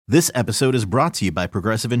This episode is brought to you by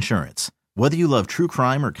Progressive Insurance. Whether you love true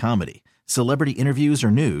crime or comedy, celebrity interviews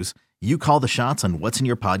or news, you call the shots on what's in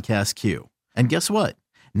your podcast queue. And guess what?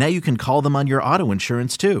 Now you can call them on your auto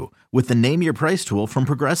insurance too with the Name Your Price tool from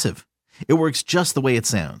Progressive. It works just the way it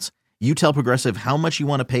sounds. You tell Progressive how much you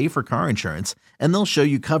want to pay for car insurance, and they'll show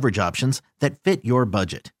you coverage options that fit your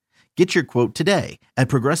budget. Get your quote today at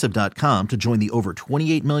Progressive.com to join the over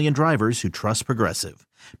 28 million drivers who trust Progressive.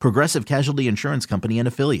 Progressive Casualty Insurance Company and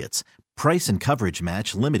Affiliates. Price and coverage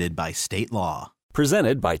match limited by state law.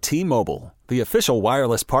 Presented by T-Mobile, the official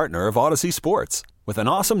wireless partner of Odyssey Sports. With an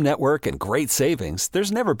awesome network and great savings,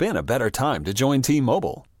 there's never been a better time to join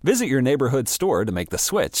T-Mobile. Visit your neighborhood store to make the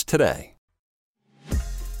switch today.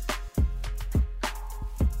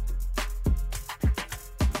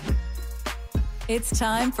 It's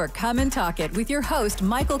time for Come and Talk It with your host,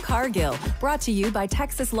 Michael Cargill, brought to you by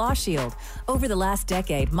Texas Law Shield. Over the last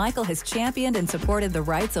decade, Michael has championed and supported the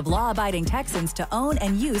rights of law-abiding Texans to own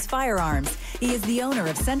and use firearms. He is the owner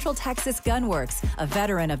of Central Texas Gun Works, a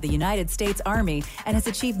veteran of the United States Army, and has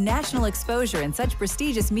achieved national exposure in such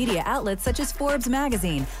prestigious media outlets such as Forbes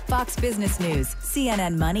Magazine, Fox Business News,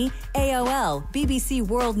 CNN Money, AOL, BBC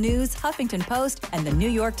World News, Huffington Post, and the New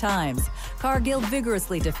York Times. Cargill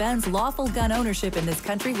vigorously defends lawful gun ownership in this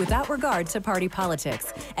country without regard to party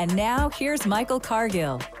politics. And now, here's Michael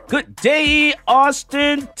Cargill. Good day,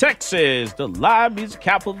 Austin, Texas, the live music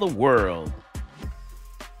capital of the world.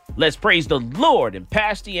 Let's praise the Lord and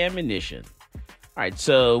pass the ammunition. All right,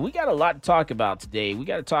 so we got a lot to talk about today. We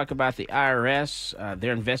got to talk about the IRS,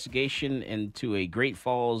 their investigation into a Great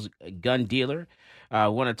Falls gun dealer. I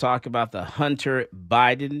want to talk about the Hunter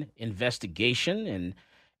Biden investigation,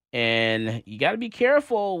 and you got to be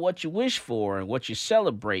careful what you wish for and what you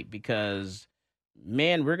celebrate because,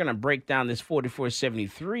 man, we're going to break down this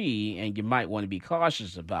 4473, and you might want to be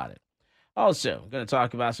cautious about it. Also, I'm going to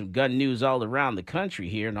talk about some gun news all around the country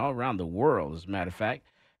here and all around the world, as a matter of fact.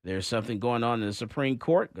 There's something going on in the Supreme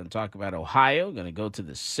Court. Going to talk about Ohio. Going to go to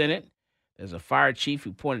the Senate. There's a fire chief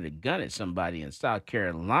who pointed a gun at somebody in South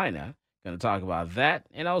Carolina. Going to talk about that.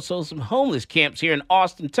 And also some homeless camps here in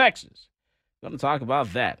Austin, Texas. Going to talk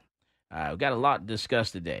about that. We've got a lot to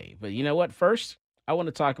discuss today. But you know what? First, I want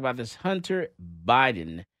to talk about this Hunter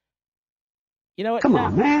Biden. You know what? Come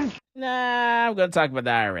on, man. Nah, I'm going to talk about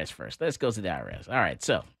the IRS first. Let's go to the IRS. All right,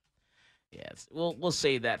 so, yes, we'll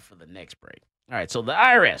save that for the next break. All right, so the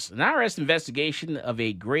IRS. An IRS investigation of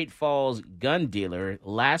a Great Falls gun dealer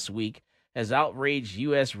last week has outraged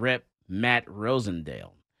U.S. Rep. Matt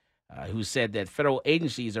Rosendale, who said that federal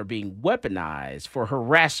agencies are being weaponized for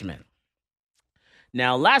harassment.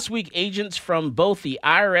 Now, last week, agents from both the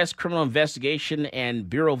IRS Criminal Investigation and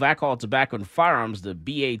Bureau of Alcohol, Tobacco, and Firearms, the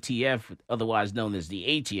BATF, otherwise known as the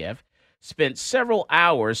ATF, spent several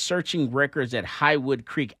hours searching records at Highwood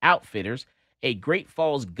Creek Outfitters, a Great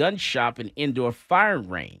Falls gun shop and indoor firing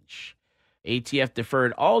range. ATF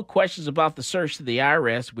deferred all questions about the search to the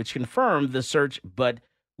IRS, which confirmed the search, but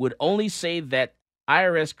would only say that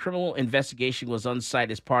IRS Criminal Investigation was on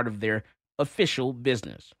site as part of their official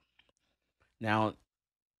business. Now,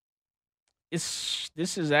 this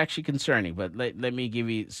is actually concerning, but let me give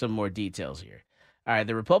you some more details here. All right,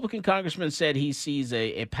 the Republican congressman said he sees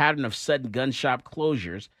a pattern of sudden gun shop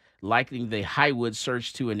closures, likening the Highwood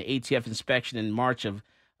search to an ATF inspection in March of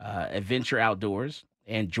Adventure Outdoors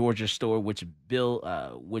and Georgia store, which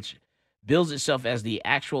bills itself as the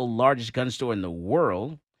actual largest gun store in the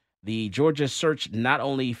world. The Georgia search not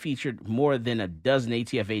only featured more than a dozen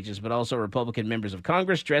ATF agents, but also Republican members of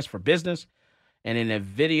Congress dressed for business. And in a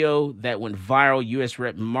video that went viral, U.S.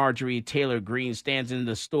 Rep. Marjorie Taylor Greene stands in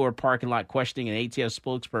the store parking lot questioning an ATF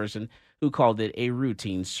spokesperson who called it a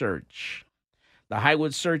routine search. The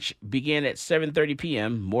Highwood search began at 7:30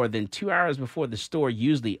 p.m., more than 2 hours before the store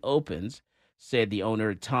usually opens, said the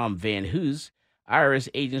owner, Tom Van Hoos. IRS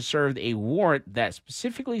agents served a warrant that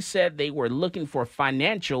specifically said they were looking for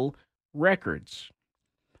financial records.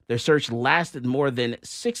 Their search lasted more than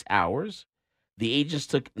 6 hours. The agents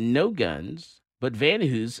took no guns, but Van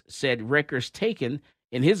Hoos said records taken,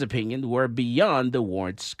 in his opinion, were beyond the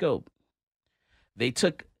warrant's scope. They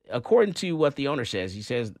took, according to what the owner says, he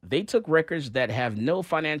says, they took records that have no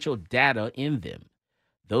financial data in them.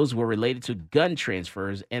 Those were related to gun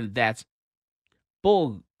transfers, and that's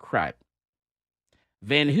bull crap.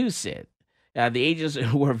 Van Hoos said, the agents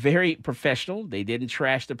were very professional. They didn't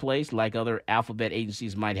trash the place like other alphabet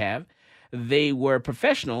agencies might have. They were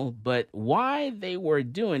professional, but why they were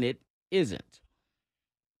doing it isn't.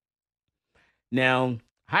 Now,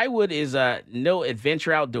 Highwood is no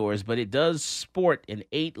Adventure Outdoors, but it does sport an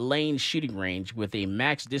 8-lane shooting range with a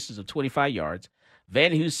max distance of 25 yards.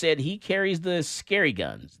 Van Hoos said he carries the scary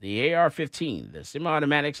guns, the AR-15, the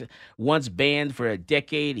semi-automatics once banned for a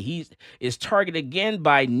decade. He is targeted again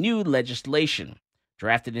by new legislation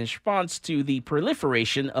drafted in response to the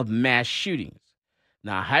proliferation of mass shootings.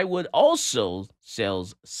 Now, Highwood also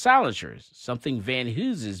sells silencers, something Van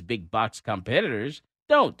Hoos's big box competitors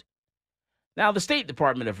don't. Now, the State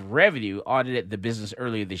Department of Revenue audited the business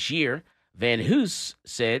earlier this year. Van Hoos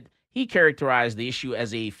said he characterized the issue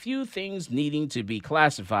as a few things needing to be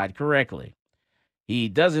classified correctly. He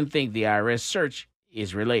doesn't think the IRS search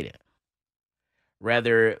is related.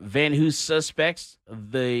 Rather, Van Hoos suspects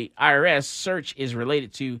the IRS search is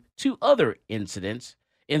related to two other incidents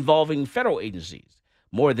involving federal agencies.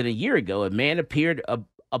 More than a year ago, a man appeared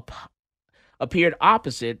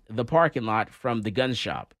opposite the parking lot from the gun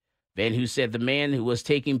shop. Van Hoos said the man who was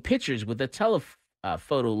taking pictures with a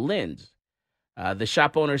telephoto lens. The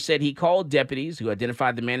shop owner said he called deputies who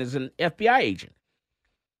identified the man as an FBI agent.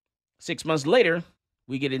 6 months later,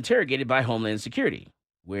 we get interrogated by Homeland Security.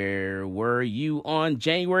 Where were you on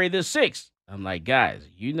January the 6th? I'm like, guys,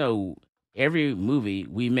 you know every movie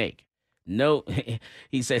we make. No,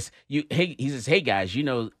 he says, hey guys, you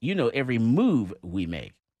know every move we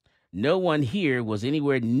make. No one here was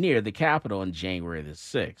anywhere near the Capitol on January the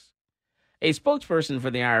 6th. A spokesperson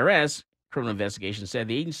for the IRS criminal investigation said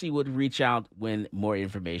the agency would reach out when more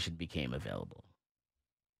information became available.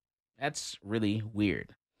 That's really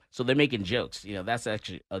weird. So they're making jokes. That's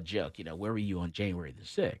actually a joke. Where were you on January the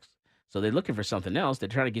 6th? So they're looking for something else. They're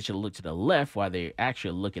trying to get you to look to the left while they're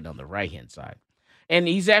actually looking on the right-hand side. And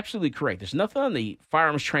he's absolutely correct. There's nothing on the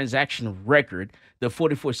firearms transaction record, the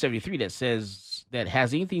 4473, that says that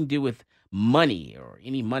has anything to do with money or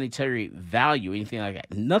any monetary value, anything like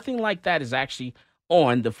that. Nothing like that is actually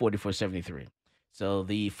on the 4473. So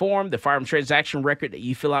the form, the firearm transaction record that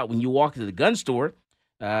you fill out when you walk into the gun store,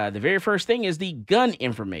 the very first thing is the gun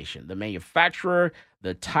information, the manufacturer,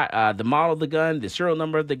 the model of the gun, the serial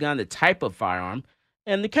number of the gun, the type of firearm,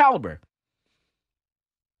 and the caliber.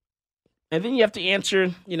 And then you have to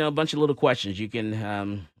answer, a bunch of little questions. You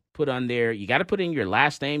can put on there. You got to put in your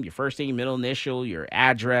last name, your first name, middle initial, your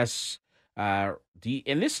address. And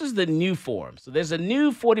this is the new form. So there's a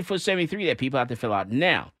new 4473 that people have to fill out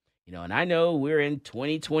now. And I know we're in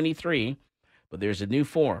 2023, but there's a new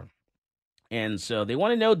form. And so they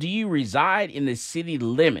want to know, do you reside in the city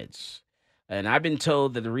limits? And I've been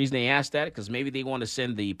told that the reason they ask that is because maybe they want to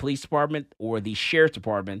send the police department or the sheriff's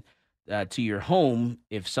department to your home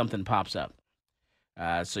if something pops up.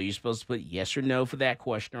 So you're supposed to put yes or no for that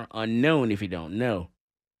question, or unknown if you don't know.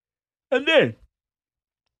 And then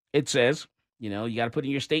it says, you got to put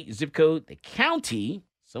in your state, your zip code, the county.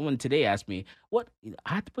 Someone today asked me, what?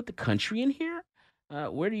 I have to put the country in here?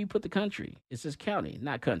 Where do you put the country? It says county,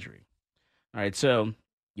 not country. All right, so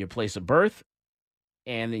your place of birth,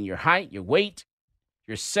 and then your height, your weight,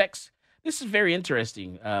 your sex. This is very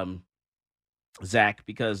interesting, Zach,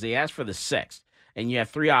 because they ask for the sex. And you have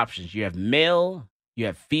three options. You have male, you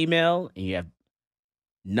have female, and you have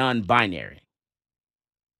non-binary.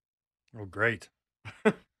 Oh, great.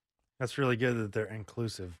 That's really good that they're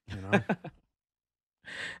inclusive,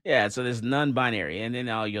 Yeah, so there's non-binary. And then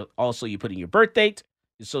you put in your birth date,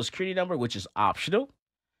 your social security number, which is optional.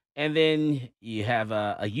 And then you have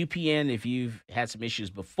a UPN if you've had some issues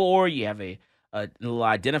before. You have a little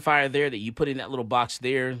identifier there that you put in that little box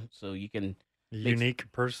there so you can...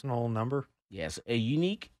 Unique personal number? Yes, a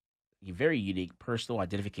very unique personal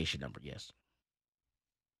identification number, yes.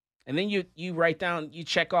 And then you write down, you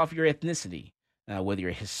check off your ethnicity, whether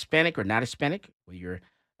you're Hispanic or not Hispanic, whether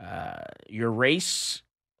your race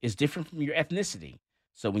is different from your ethnicity.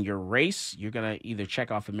 So when your race, you're going to either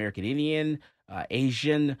check off American Indian,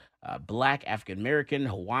 Asian, Black, African American,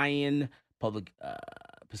 Hawaiian,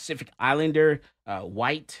 Pacific Islander,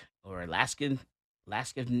 white, or Alaska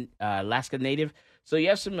Native. So you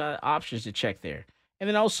have some options to check there. And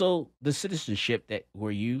then also the citizenship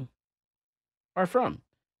where you are from.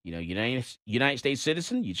 United States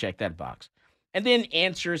citizen, you check that box. And then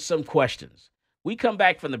answer some questions. We come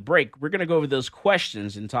back from the break, we're going to go over those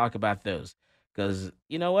questions and talk about those. Because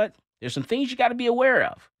you know what? There's some things you got to be aware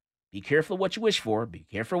of. Be careful what you wish for. Be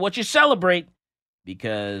careful what you celebrate.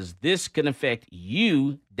 Because this can affect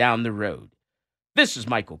you down the road. This is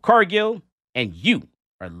Michael Cargill, and you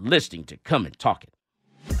are listening to Come and Talk It.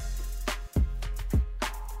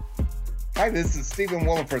 Hi, this is Stephen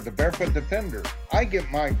Williford, the Barefoot Defender. I get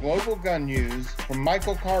my global gun news from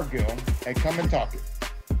Michael Cargill at Come and Talk It.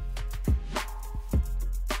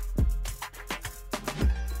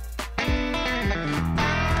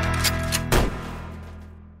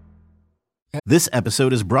 This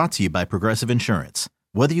episode is brought to you by Progressive Insurance.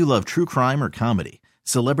 Whether you love true crime or comedy,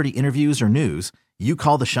 celebrity interviews or news, you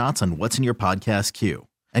call the shots on what's in your podcast queue.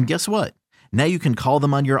 And guess what? Now you can call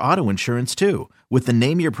them on your auto insurance too with the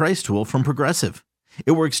Name Your Price tool from Progressive.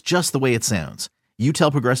 It works just the way it sounds. You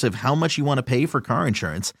tell Progressive how much you want to pay for car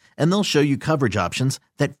insurance, and they'll show you coverage options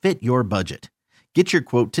that fit your budget. Get your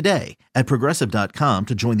quote today at Progressive.com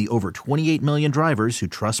to join the over 28 million drivers who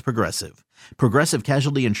trust Progressive. Progressive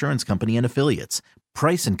Casualty Insurance Company and Affiliates.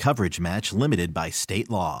 Price and coverage match limited by state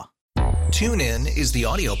law. TuneIn is the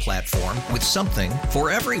audio platform with something for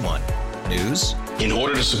everyone. News. In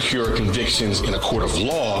order to secure convictions in a court of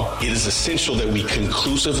law, it is essential that we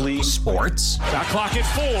conclusively. Sports. Shot clock at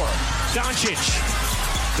 4.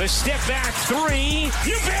 Doncic. The step back 3.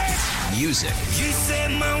 You bet. Music. You set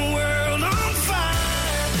my world on fire.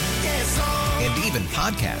 Yes, and even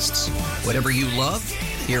podcasts. Whatever you love,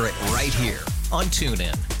 hear it right here on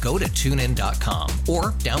TuneIn. Go to TuneIn.com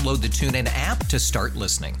or download the TuneIn app to start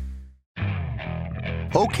listening.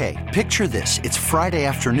 Okay, picture this. It's Friday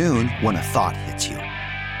afternoon when a thought hits you.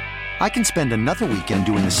 I can spend another weekend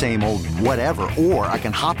doing the same old whatever, or I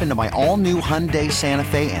can hop into my all-new Hyundai Santa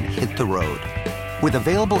Fe and hit the road. With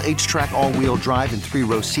available H-Track all-wheel drive and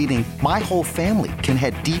 3-row seating, my whole family can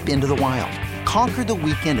head deep into the wild. Conquer the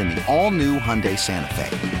weekend in the all-new Hyundai Santa Fe.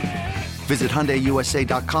 Visit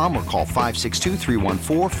HyundaiUSA.com or call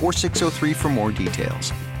 562-314-4603 for more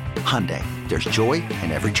details. Hyundai, there's joy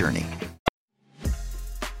in every journey.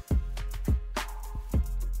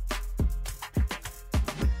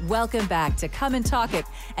 Welcome back to Come and Talk It.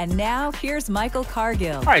 And now here's Michael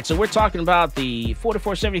Cargill. All right, so we're talking about the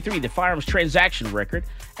 4473, the firearms transaction record.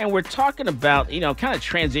 And we're talking about, kind of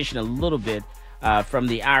transition a little bit from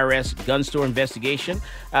the IRS gun store investigation,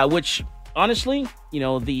 which honestly,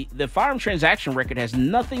 the firearm transaction record has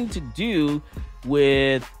nothing to do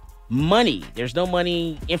with money. There's no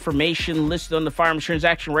money information listed on the firearms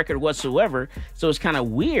transaction record whatsoever. So it's kind of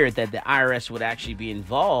weird that the IRS would actually be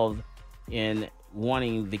involved in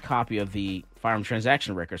wanting the copy of the firearm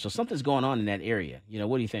transaction record. So something's going on in that area.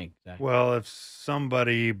 What do you think, Zach? Well, if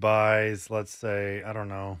somebody buys, let's say, I don't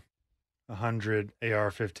know, 100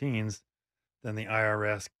 AR-15s, then the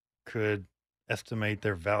IRS could estimate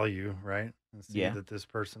their value, right? And see that this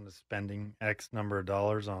person is spending X number of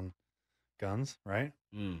dollars on guns, right?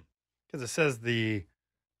 Because it says the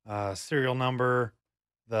serial number,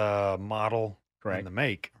 the model, correct, and the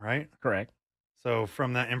make, right? Correct. So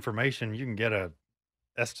from that information, you can get a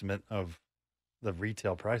estimate of the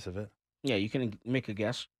retail price of it. Yeah, you can make a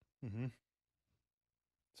guess. Mm-hmm.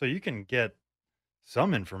 So you can get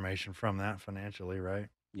some information from that financially, right?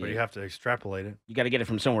 Yeah. But you have to extrapolate it. You got to get it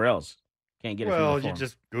from somewhere else. Can't get it from the form. Well, you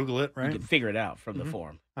just Google it, right? You can figure it out from the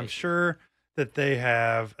form. I'm sure that they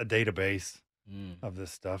have a database of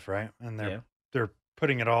this stuff, right? And they're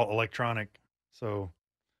putting it all electronic. So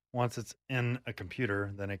once it's in a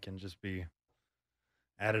computer, then it can just be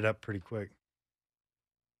added up pretty quick.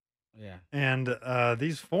 Yeah. And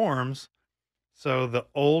these forms, so the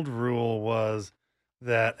old rule was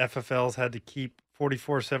that FFLs had to keep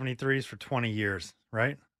 4473s for 20 years,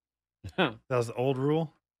 right? That was the old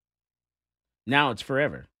rule. Now it's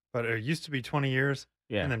forever. But it used to be 20 years.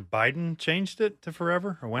 Yeah. And then Biden changed it to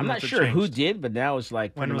forever? Or when I'm was not it sure who changed? did, but now it's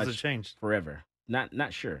like When was much it changed? forever.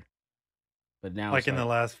 Not sure. But now Like it's in the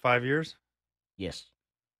last 5 years? Yes.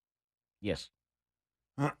 Yes.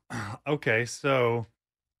 Okay, so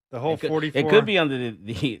the whole 44... It could be under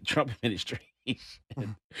the Trump administration,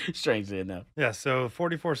 strangely enough. Yeah, so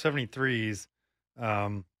 4473s,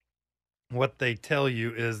 what they tell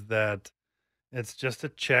you is that it's just a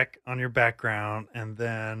check on your background, and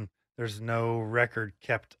then there's no record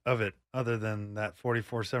kept of it other than that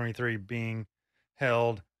 4473 being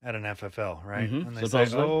held at an FFL, right? And they say,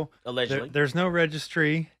 allegedly. There's no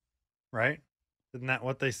registry, right? Isn't that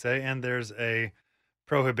what they say? And there's a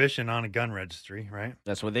prohibition on a gun registry, right?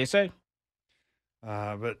 That's what they say.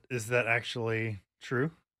 But is that actually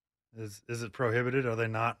true? Is it prohibited? Are they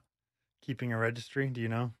not keeping a registry? Do you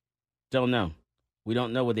know? Don't know. We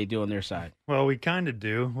don't know what they do on their side. Well, we kind of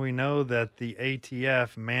do. We know that the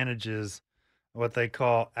ATF manages what they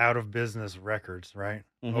call out of business records, right?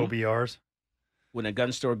 OBRs. When a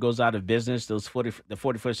gun store goes out of business, the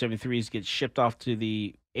 4473s get shipped off to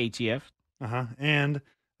the ATF. And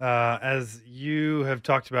as you have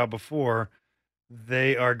talked about before,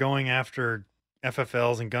 they are going after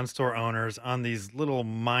FFLs and gun store owners on these little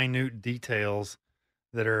minute details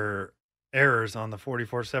that are errors on the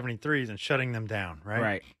 4473s and shutting them down, right?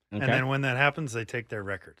 Right. Okay. And then when that happens, they take their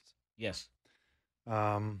records. Yes.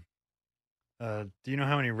 Do you know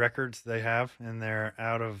how many records they have in their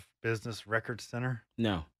out of business record center?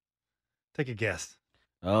 No. Take a guess.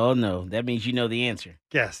 Oh, no. That means you know the answer.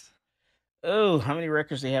 Guess. Oh, how many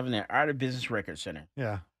records they have in there? Out of Business Record Center.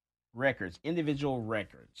 Yeah. Records. Individual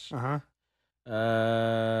records. Uh-huh.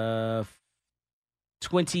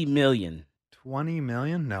 20 million. 20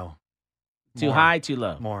 million? No. Too More. high, too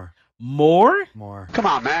low? More. More? Come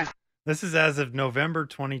on, man. This is as of November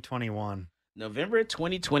 2021. November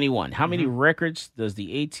 2021. How many records does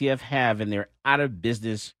the ATF have in their out of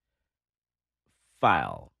business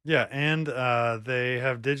file? Yeah, and they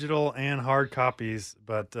have digital and hard copies,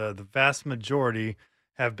 but the vast majority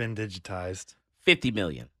have been digitized. 50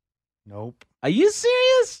 million. Nope. Are you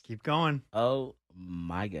serious? Keep going. Oh,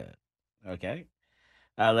 my God. Okay.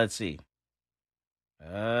 Let's see.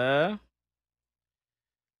 Let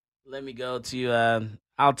me go to,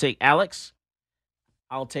 I'll take Alex.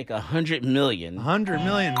 I'll take 100 million. 100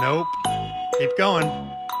 million? Nope. Keep going.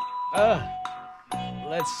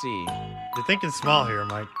 Let's see. You're thinking small here,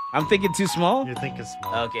 Mike. I'm thinking too small? You're thinking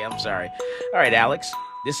small. Okay, I'm sorry. All right, Alex.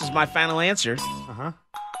 This is my final answer. Uh-huh.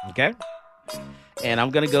 Okay? And I'm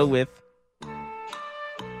going to go with...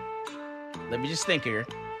 Let me just think here.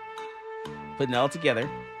 Putting it all together.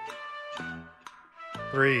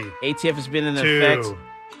 3. ATF has been in 2. effect.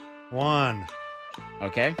 1.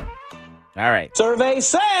 Okay? All right. Survey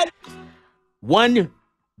said 1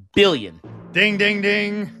 billion. Ding, ding,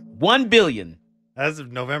 ding. 1 billion. As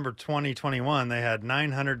of November 2021, they had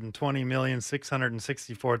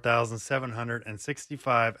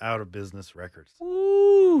 920,664,765 out of business records.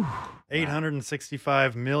 Ooh.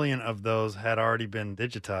 865 million of those had already been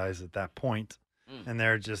digitized at that point, and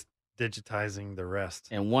they're just digitizing the rest.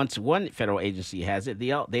 And once one federal agency has it,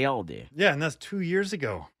 they all did. Yeah, and that's 2 years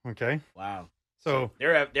ago. Okay. Wow. So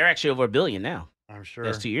they're actually over 1 billion now. I'm sure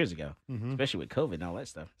That's 2 years ago, Mhm. especially with COVID and all that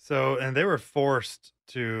stuff. So, and they were forced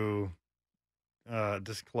to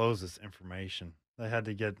disclose this information. They had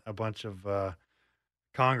to get a bunch of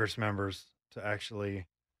Congress members to actually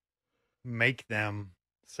make them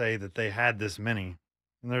say that they had this many.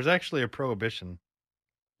 And there's actually a prohibition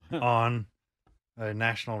on a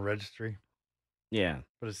national registry. Yeah.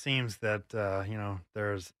 But it seems that,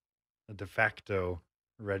 there's a de facto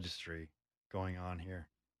registry going on here.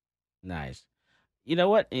 Nice. You know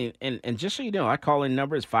what? And just so you know, our call-in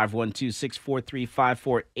number is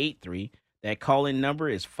 512-643-5483. That call-in number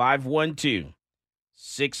is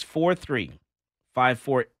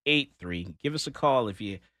 512-643-5483. Give us a call if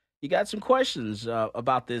you got some questions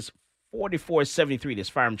about this 4473, this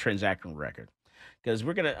firearm transaction record. Because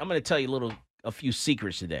I'm gonna tell you a few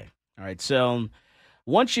secrets today. All right. So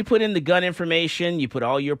once you put in the gun information, you put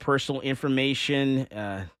all your personal information,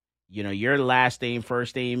 your last name,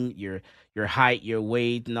 first name, your height, your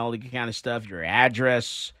weight, and all the kind of stuff, your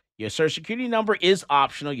address. Your Social Security number is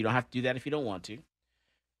optional. You don't have to do that if you don't want to.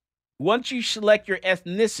 Once you select your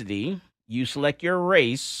ethnicity, you select your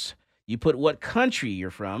race, you put what country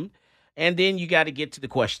you're from, and then you got to get to the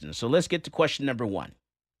question. So let's get to question number 1.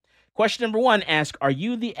 Question number 1 asks, are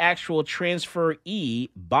you the actual transferee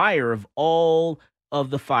buyer of all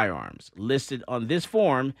of the firearms listed on this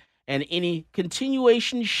form and any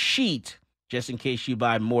continuation sheet, just in case you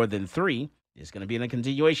buy more than 3? It's going to be in a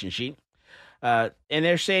continuation sheet. And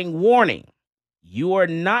they're saying, warning, you are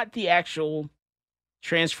not the actual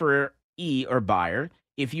transferee or buyer.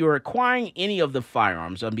 If you are acquiring any of the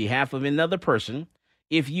firearms on behalf of another person,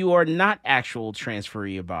 if you are not actual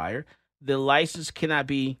transferee or buyer, the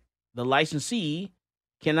licensee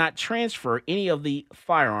cannot transfer any of the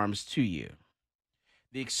firearms to you.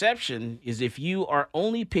 The exception is if you are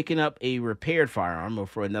only picking up a repaired firearm or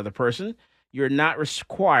for another person, you're not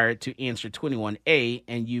required to answer 21A,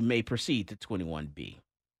 and you may proceed to 21B.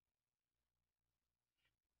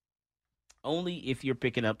 Only if you're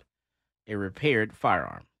picking up a repaired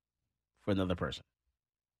firearm for another person.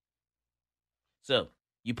 So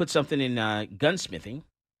you put something in gunsmithing,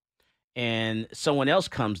 and someone else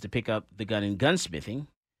comes to pick up the gun in gunsmithing,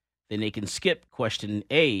 then they can skip question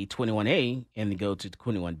A, 21A, and then go to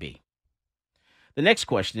 21B. The next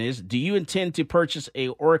question is, do you intend to purchase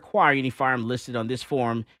or acquire any firearm listed on this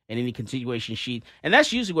form and any continuation sheet? And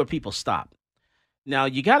that's usually where people stop. Now,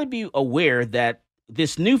 you got to be aware that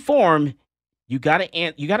this new form, you got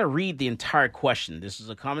to read the entire question. This is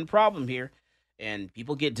a common problem here, and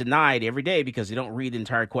people get denied every day because they don't read the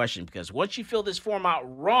entire question. Because once you fill this form out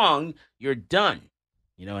wrong, you're done.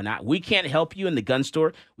 And we can't help you in the gun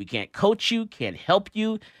store. We can't coach you, can't help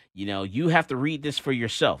you. You have to read this for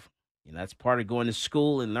yourself. That's part of going to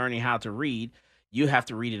school and learning how to read. You have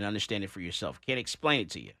to read it and understand it for yourself. Can't explain it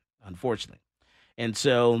to you, unfortunately. And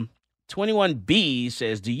so 21B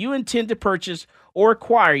says, do you intend to purchase or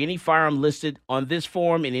acquire any firearm listed on this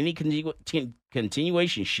form in any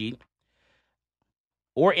continuation sheet?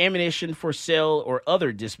 or ammunition for sale or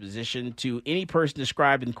other disposition to any person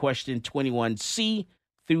described in question 21C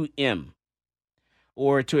through M,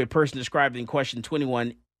 or to a person described in question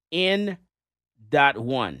 21N.1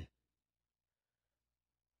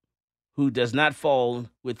 who does not fall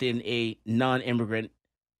within a non-immigrant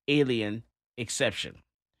alien exception.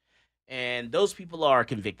 And those people are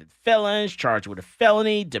convicted felons, charged with a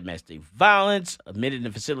felony, domestic violence, admitted in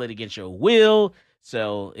a facility against your will.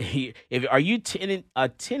 So, are you planning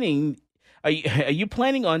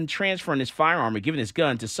on transferring this firearm or giving this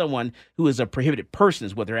gun to someone who is a prohibited person?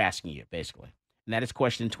 Is what they're asking you, basically. And that is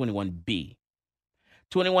question 21B.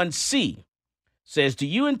 21C says, do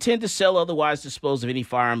you intend to sell or otherwise dispose of any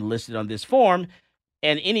firearm listed on this form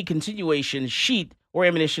and any continuation, sheet, or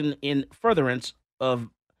ammunition in furtherance of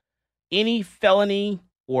any felony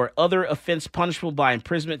or other offense punishable by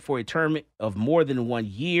imprisonment for a term of more than 1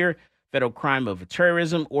 year, federal crime of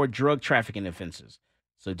terrorism, or drug trafficking offenses?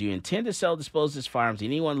 So do you intend to sell or dispose of this firearm to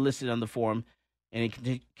anyone listed on the form and a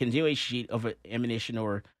continuation sheet of ammunition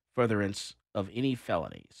or furtherance of any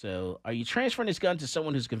felony? So are you transferring this gun to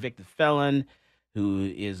someone who's a convicted felon,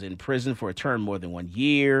 who is in prison for a term more than 1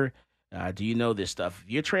 year? Do you know this stuff?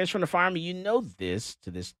 If you're transferring a firearm and you know this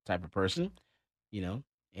to this type of person,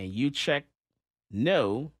 and you check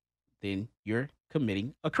no, then you're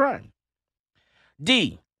committing a crime.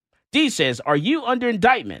 D says, are you under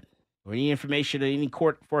indictment or any information in any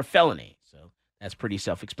court for a felony? So that's pretty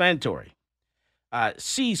self-explanatory.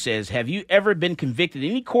 C says, have you ever been convicted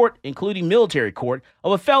in any court, including military court,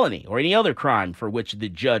 of a felony or any other crime for which the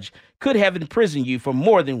judge could have imprisoned you for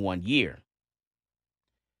more than 1 year?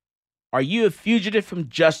 Are you a fugitive from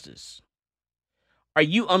justice? Are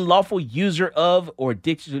you unlawful user of or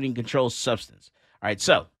addicted to any controlled substance? All right,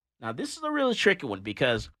 so now this is a really tricky one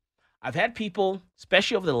because I've had people,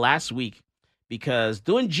 especially over the last week, because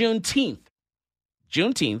during Juneteenth,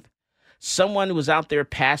 someone was out there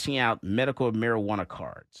passing out medical marijuana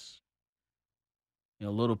cards,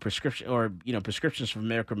 little prescription or, prescriptions for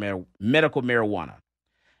medical marijuana.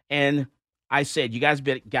 And I said, you guys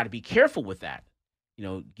got to be careful with that.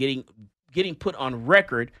 Getting put on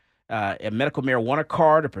record a medical marijuana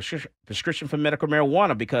card, a prescription for medical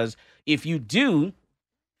marijuana, because if you do,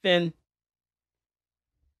 then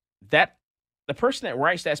the person that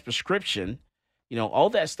writes that prescription, all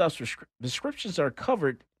that stuff, prescriptions are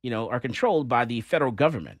covered, are controlled by the federal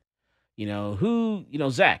government.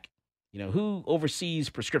 Zach, who oversees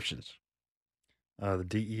prescriptions? The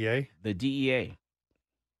DEA. The DEA.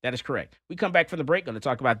 That is correct. We come back from the break, going to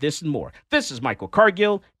talk about this and more. This is Michael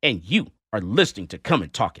Cargill, and you are listening to Come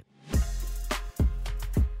and Talk It.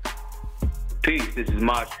 Peace, this is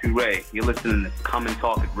Maj Toure. You're listening to Come and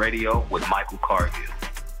Talk It Radio with Michael Cargill.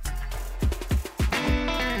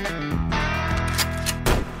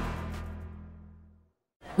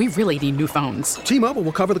 We really need new phones. T-Mobile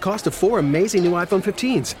will cover the cost of 4 amazing new iPhone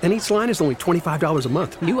 15s, and each line is only $25 a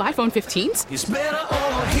month. New iPhone 15s? It's better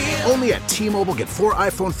over here. Only at T-Mobile, get 4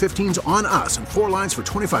 iPhone 15s on us and 4 lines for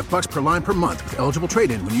 $25 per line per month with eligible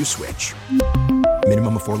trade-in when you switch.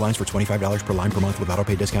 Minimum of 4 lines for $25 per line per month with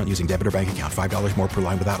autopay discount using debit or bank account. $5 more per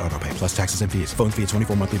line without autopay, plus taxes and fees. Phone fee at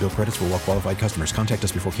 24 monthly bill credits for well-qualified customers. Contact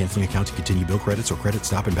us before canceling account to continue bill credits or credit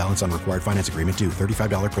stop and balance on required finance agreement due.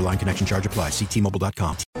 $35 per line connection charge applies. See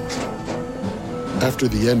T-Mobile.com. After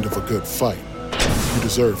the end of a good fight, you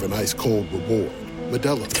deserve an ice-cold reward.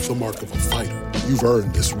 Modelo is the mark of a fighter. You've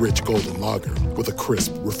earned this rich golden lager with a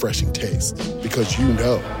crisp, refreshing taste. Because you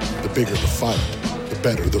know, the bigger the fight, the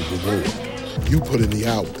better the reward. You put in the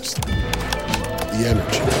hours, the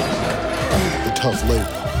energy, the tough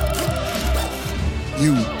labor.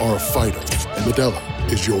 You are a fighter, and Modelo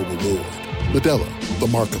is your reward. Modelo, the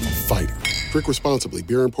mark of a fighter. Drink responsibly.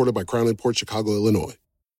 Beer imported by Crown Imports, Chicago, Illinois.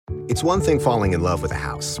 It's one thing falling in love with a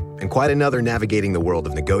house, and quite another navigating the world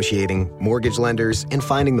of negotiating, mortgage lenders, and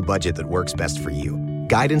finding the budget that works best for you.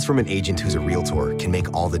 Guidance from an agent who's a Realtor can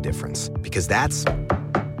make all the difference, because that's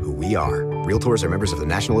who we are. Realtors are members of the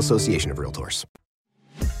National Association of Realtors.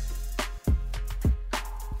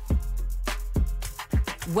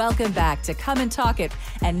 Welcome back to Come and Talk It.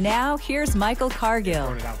 And now here's Michael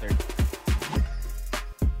Cargill.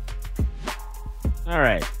 All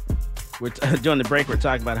right. During the break, we're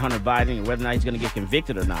talking about Hunter Biden and whether or not he's going to get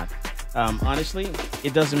convicted or not. Honestly,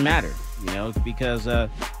 it doesn't matter, because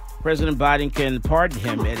President Biden can pardon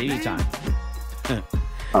him at any time.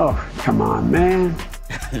 Oh, come on, man.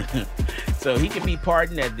 So he can be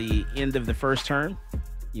pardoned at the end of the first term,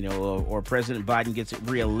 or President Biden gets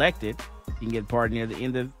reelected. He can get pardoned at the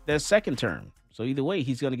end of the second term. So either way,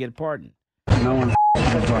 he's going to get pardoned. No one.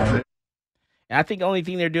 And I think the only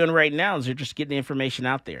thing they're doing right now is they're just getting the information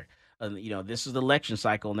out there. this is the election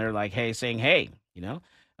cycle, and they're like, saying,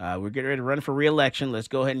 we're getting ready to run for re-election. Let's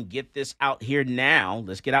go ahead and get this out here now.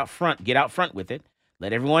 Let's get out front with it.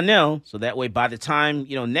 Let everyone know, so that way by the time,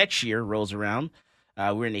 next year rolls around,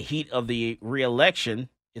 we're in the heat of the re-election,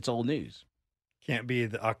 it's old news. Can't be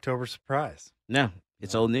the October surprise. No,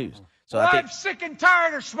 it's old news. So well, I'm sick and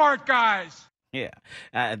tired of smart guys. Yeah,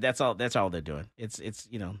 that's all they're doing. It's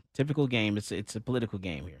typical game. It's a political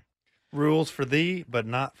game here. Rules for thee, but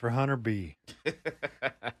not for Hunter B. All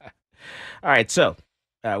right, so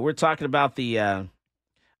we're talking about the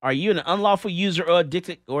are you an unlawful user or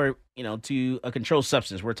addicted to a controlled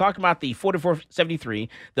substance? We're talking about the 4473,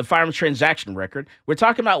 the firearms transaction record. We're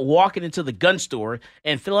talking about walking into the gun store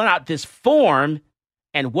and filling out this form,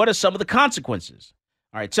 and what are some of the consequences?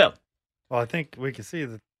 All right, so. Well, I think we can see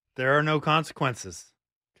that there are no consequences,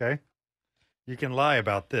 okay? You can lie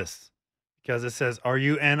about this because it says, are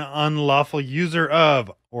you an unlawful user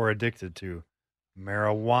of or addicted to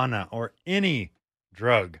marijuana or any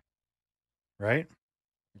drug, right?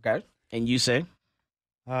 Okay. And you say?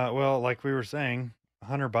 Well, like we were saying,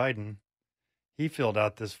 Hunter Biden, he filled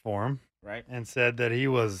out this form, right, and said that he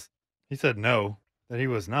said no, that he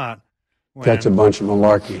was not. That's a bunch of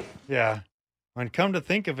malarkey. Yeah. When come to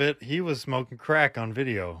think of it, he was smoking crack on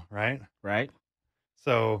video, right? Right.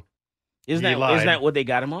 So isn't that what they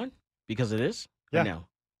got him on? Because of this? Yeah. No.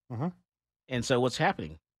 Uh-huh. And so what's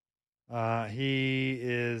happening? He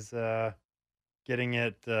is getting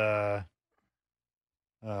it.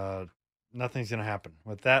 Nothing's going to happen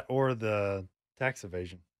with that or the tax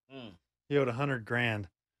evasion. He owed $100,000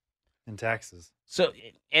 in taxes. So,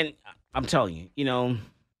 and I'm telling you,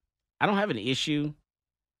 I don't have an issue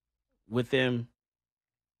with them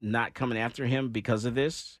not coming after him because of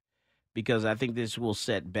this, because I think this will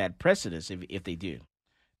set bad precedents if they do.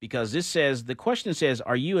 Because the question says,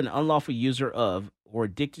 are you an unlawful user of or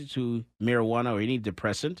addicted to marijuana or any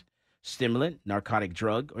depressant, stimulant, narcotic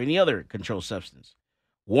drug, or any other controlled substance?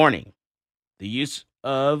 Warning, the use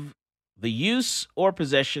or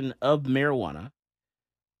possession of marijuana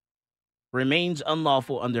remains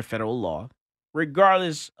unlawful under federal law,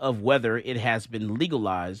 regardless of whether it has been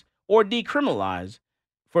legalized or decriminalized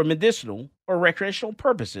for medicinal or recreational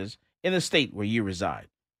purposes in the state where you reside.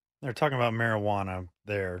 They're talking about marijuana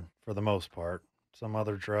there for the most part. Some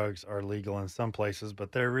other drugs are legal in some places,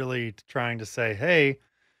 but they're really trying to say, hey,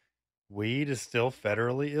 weed is still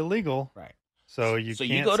federally illegal. Right. So you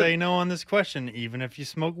can't say no on this question, even if you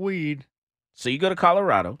smoke weed. So you go to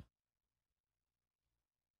Colorado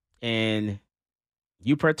and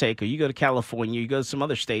you partake, or you go to California, you go to some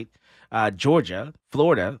other state, Georgia,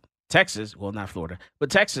 Florida, Texas, well, not Florida, but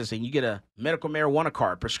Texas, and you get a medical marijuana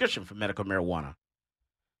card, prescription for medical marijuana.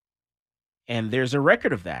 And there's a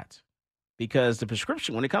record of that because the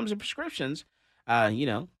prescription, when it comes to prescriptions,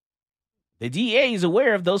 the DEA is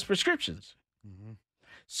aware of those prescriptions. Mm-hmm.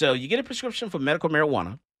 So you get a prescription for medical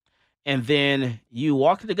marijuana, and then you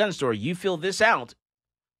walk to the gun store, you fill this out.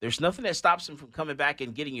 There's nothing that stops them from coming back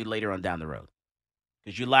and getting you later on down the road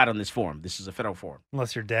because you lied on this form. This is a federal form.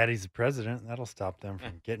 Unless your daddy's the president, that'll stop them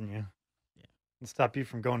from getting you. Yeah. It'll stop you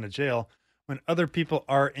from going to jail when other people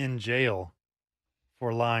are in jail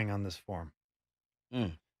for lying on this form.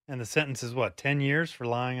 Mm. And the sentence is what, 10 years for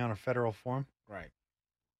lying on a federal form? Right.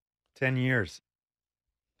 10 years.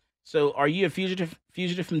 So are you a fugitive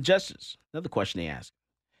from justice? Another question they ask.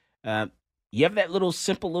 You have that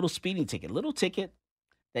simple little speeding ticket, little ticket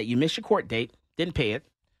that you missed your court date, didn't pay it,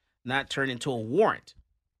 not turned into a warrant.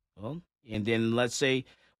 Well, and then let's say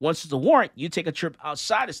once it's a warrant, you take a trip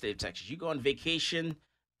outside the state of Texas. You go on vacation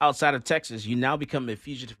outside of Texas. You now become a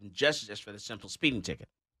fugitive from justice just for the simple speeding ticket.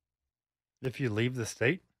 If you leave the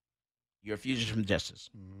state? You're a fugitive from justice.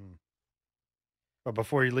 Mm. But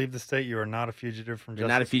before you leave the state, you are not a fugitive from justice? You're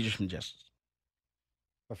not a fugitive from justice.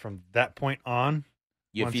 But from that point on,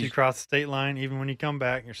 once you cross the state line, even when you come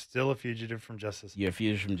back, you're still a fugitive from justice. You're a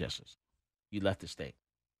fugitive from justice. You left the state.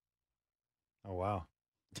 Oh, wow.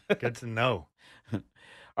 Good to know.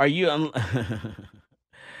 Are you...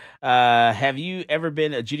 have you ever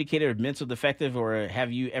been adjudicated a mental defective, or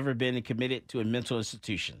have you ever been committed to a mental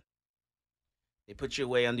institution? They put you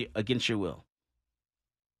away against your will.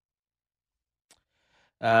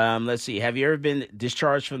 Let's see. Have you ever been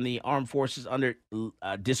discharged from the armed forces under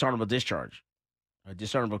dishonorable discharge or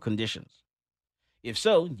dishonorable conditions? If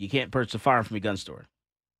so, you can't purchase a firearm from a gun store.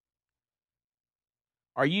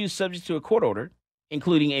 Are you subject to a court order,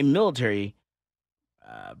 including a military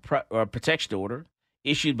protection order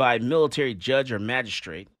issued by a military judge or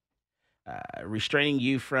magistrate, restraining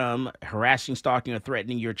you from harassing, stalking, or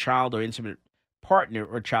threatening your child or intimate partner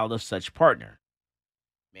or child of such partner?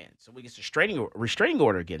 Man, someone gets a restraining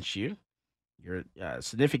order against you, your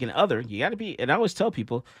significant other, you got to be, and I always tell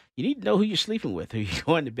people, you need to know who you're sleeping with, who you're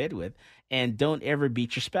going to bed with, and don't ever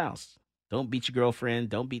beat your spouse. Don't beat your girlfriend.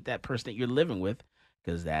 Don't beat that person that you're living with,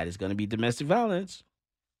 because that is going to be domestic violence.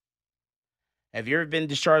 Have you ever been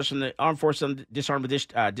discharged from the armed forces on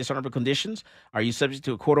dishonorable conditions? Are you subject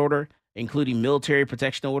to a court order, including military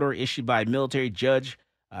protection order issued by a military judge,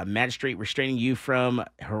 magistrate restraining you from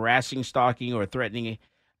harassing, stalking, or threatening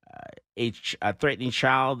a threatening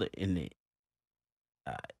child in the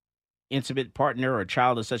intimate partner or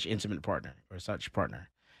child of such intimate partner or such partner?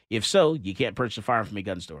 If so, you can't purchase a firearm from a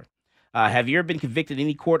gun store. Have you ever been convicted in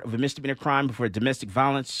any court of a misdemeanor crime for domestic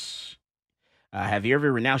violence? Have you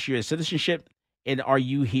ever renounced your citizenship? And are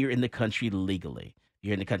you here in the country legally? If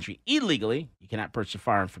you're in the country illegally, you cannot purchase a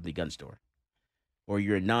firearm from the gun store. Or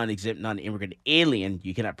you're a non-exempt, non-immigrant alien,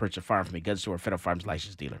 you cannot purchase a firearm from a gun store or federal firearms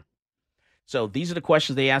license dealer. So these are the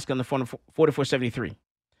questions they ask on the 4473.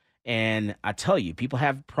 And I tell you, people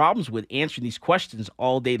have problems with answering these questions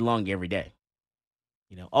all day long, every day.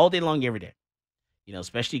 All day long, every day.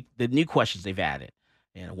 Especially the new questions they've added.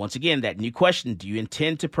 And once again, that new question, do you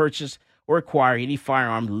intend to purchase or acquire any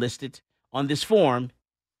firearm listed on this form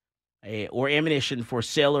or ammunition for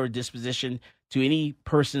sale or disposition to any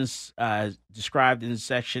persons described in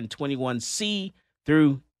section 21C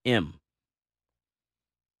through M?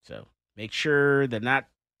 So make sure they're not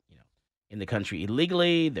in the country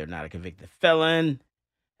illegally, they're not a convicted felon,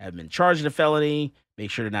 have been charged with a felony, make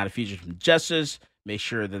sure they're not a fugitive from justice, make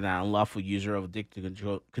sure they're not an unlawful user of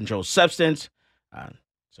addictive controlled substance.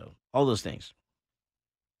 So all those things.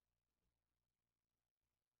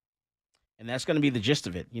 And that's going to be the gist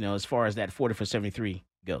of it, as far as that 4473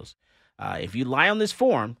 goes. If you lie on this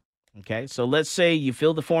form, okay, so let's say you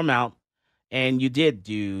fill the form out and you did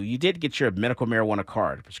get your medical marijuana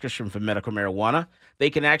card, prescription for medical marijuana, they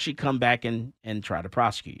can actually come back and try to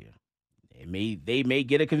prosecute you. They may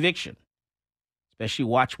get a conviction. Especially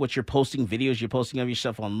watch what you're posting, videos you're posting of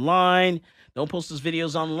yourself online. Don't post those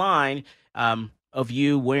videos online of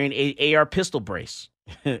you wearing an AR pistol brace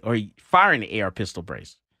or firing an AR pistol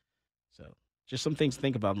brace. So just some things to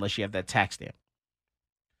think about unless you have that tax stamp.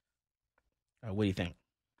 What do you think?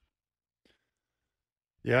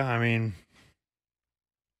 Yeah, I mean,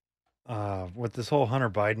 with this whole Hunter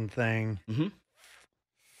Biden thing,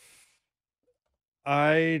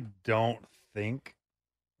 I don't think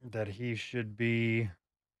that he should be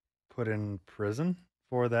put in prison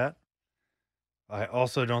for that. I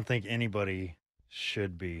also don't think anybody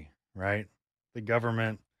should be, right? The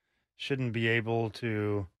government shouldn't be able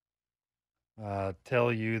to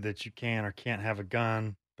tell you that you can or can't have a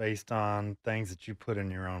gun based on things that you put in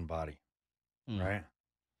your own body, right?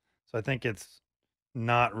 So I think it's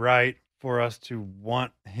not right for us to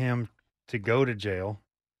want him to go to jail.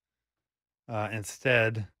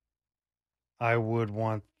 Instead, I would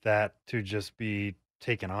want that to just be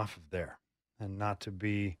taken off of there and not to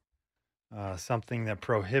be something that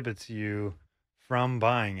prohibits you from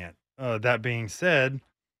buying it. That being said,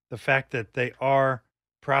 the fact that they are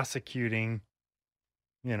prosecuting,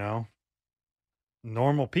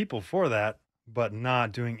 normal people for that, but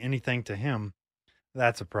not doing anything to him,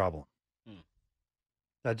 that's a problem.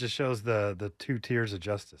 That just shows the two tiers of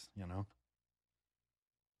justice, All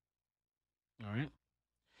right.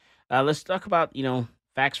 Let's talk about,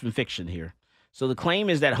 facts from fiction here. So the claim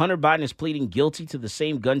is that Hunter Biden is pleading guilty to the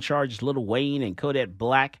same gun charge as Lil Wayne and Kodak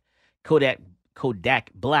Black, but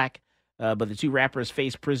the two rappers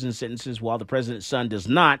face prison sentences while the president's son does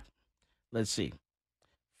not. Let's see.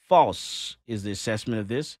 False is the assessment of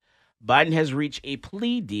this. Biden has reached a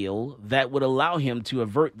plea deal that would allow him to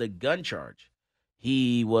avert the gun charge.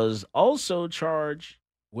 He was also charged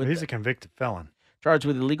with... He's a convicted felon. Charged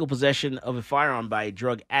with illegal possession of a firearm by a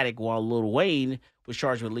drug addict, while Lil Wayne was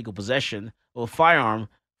charged with illegal possession of a firearm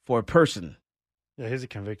for a person. Yeah, he's a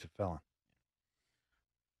convicted felon.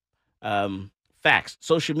 Facts.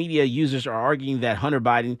 Social media users are arguing that Hunter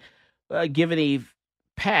Biden, given a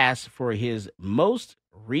pass for his most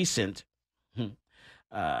recent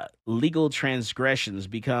legal transgressions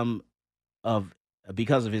because of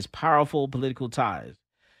his powerful political ties,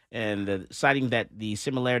 and citing that the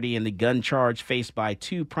similarity in the gun charge faced by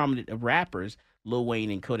two prominent rappers, Lil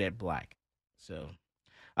Wayne and Kodak Black. So,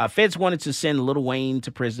 feds wanted to send Lil Wayne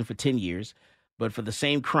to prison for 10 years, but for the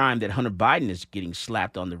same crime that Hunter Biden is getting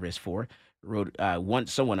slapped on the wrist for, wrote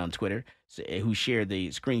someone on Twitter who shared the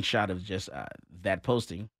screenshot of just that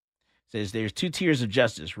posting. Says there's two tiers of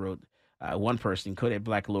justice, wrote one person, Kodak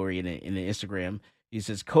Black Lori, in the Instagram. He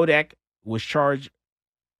says Kodak was charged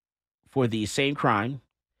for the same crime.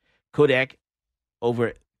 Kodak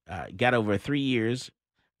got over 3 years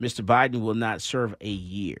Mr. Biden will not serve a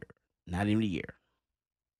year, not even a year.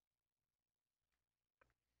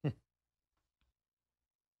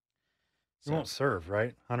 He won't serve,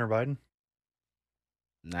 right? Hunter Biden?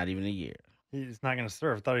 Not even a year. He's not going to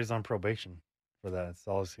serve. I thought he was on probation for that. That's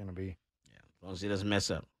all it's going to be. Yeah, as long as he doesn't mess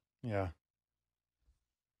up. Yeah.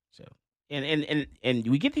 So, and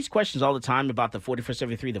we get these questions all the time about the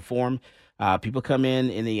 4173, the form. People come in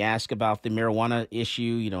and they ask about the marijuana issue.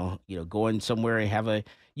 You know, going somewhere and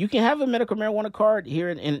you can have a medical marijuana card here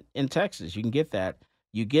in Texas. You can get that.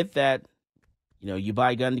 You get that. You know, you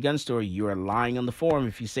buy a gun at the gun store. You are lying on the form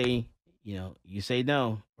if you say. You say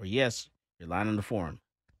no or yes, you're lying on the form,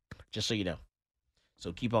 just so you know.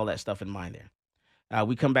 So keep all that stuff in mind there.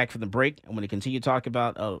 We come back from the break. I'm going to continue to talk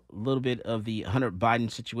about a little bit of the Hunter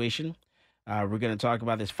Biden situation. We're going to talk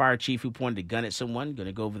about this fire chief who pointed a gun at someone. Going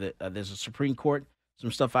to go over there's a Supreme Court,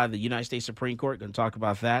 some stuff out of the United States Supreme Court. Going to talk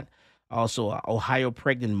about that. Also, Ohio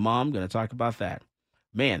pregnant mom. Going to talk about that.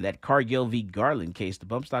 Man, that Cargill v. Garland case, the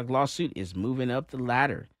bump stock lawsuit, is moving up the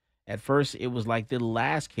ladder. At first, it was like the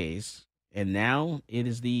last case. And now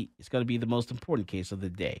it's going to be the most important case of the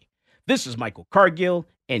day. This is Michael Cargill,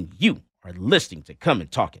 and you are listening to Come and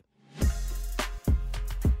Talk It.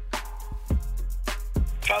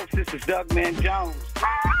 Folks, this is Doug Man Jones.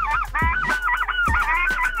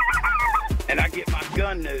 And I get my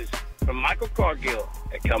gun news from Michael Cargill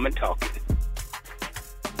at Come and Talk It.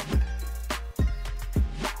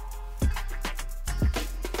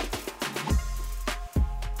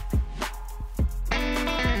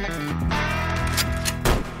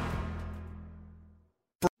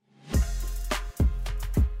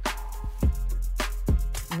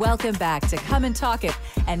 Welcome back to Come and Talk It.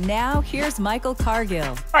 And now here's Michael Cargill.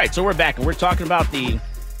 All right, so we're back and we're talking about the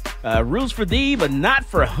rules for thee, but not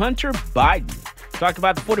for Hunter Biden. Talk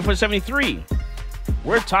about the 4473.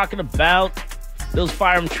 We're talking about those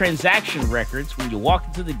firearm transaction records when you walk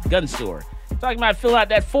into the gun store. Talking about fill out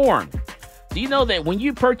that form. Do you know that when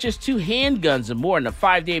you purchase 2 handguns or more in a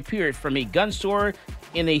 5-day period from a gun store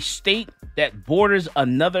in a state that borders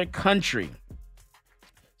another country?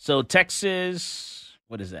 So Texas...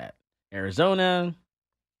 What is that? Arizona,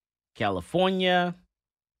 California.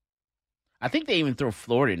 I think they even throw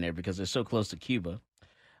Florida in there because they're so close to Cuba.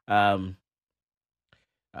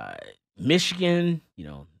 Michigan,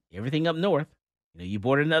 everything up north. You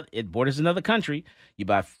it borders another country. You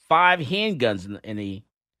buy 5 handguns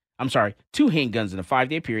two handguns in a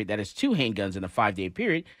 5-day period. That is 2 handguns in a 5-day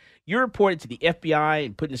period. You're reported to the FBI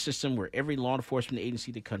and put in a system where every law enforcement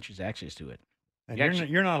agency in the country has access to it. And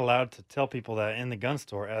you're not allowed to tell people that in the gun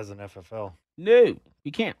store as an FFL. No,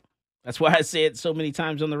 you can't. That's why I say it so many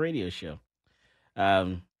times on the radio show.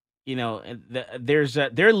 And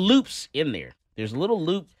there are loops in there. There's a little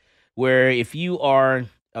loop where if you are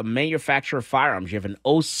a manufacturer of firearms, you have an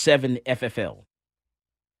 07 FFL.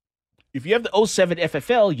 If you have the 07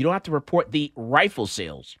 FFL, you don't have to report the rifle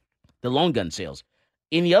sales, the long gun sales.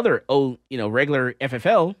 Any other regular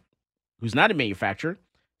FFL who's not a manufacturer,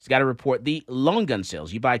 he's got to report the long gun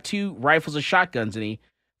sales. You buy 2 rifles or shotguns in a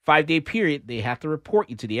 5-day period, they have to report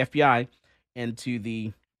you to the FBI and to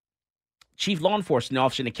the chief law enforcement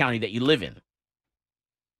officer in the county that you live in.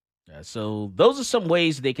 So those are some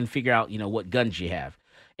ways they can figure out, what guns you have.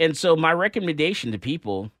 And so my recommendation to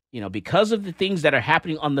people, because of the things that are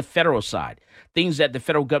happening on the federal side, things that the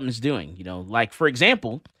federal government's doing, like, for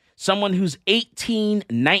example, someone who's 18,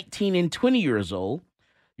 19, and 20 years old.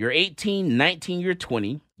 You're 18, 19, you're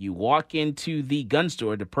 20. You walk into the gun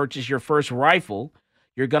store to purchase your first rifle.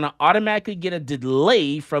 You're going to automatically get a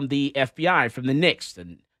delay from the FBI, from the NICS,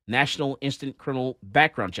 the National Instant Criminal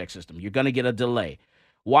Background Check System. You're going to get a delay.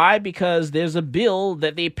 Why? Because there's a bill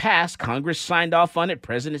that they passed. Congress signed off on it.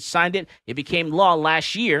 President signed it. It became law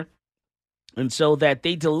last year. And so that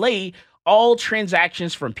they delay all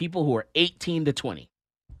transactions from people who are 18 to 20.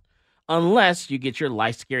 Unless you get your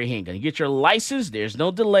license to carry a handgun. You get your license, there's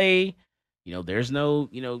no delay. There's no,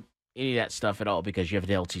 any of that stuff at all because you have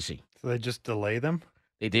the LTC. So they just delay them?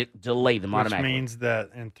 They did delay them automatically. Which means that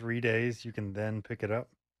in 3 days you can then pick it up?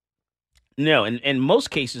 No, in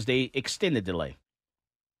most cases they extend the delay.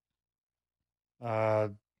 I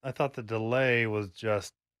thought the delay was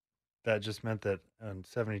just meant that in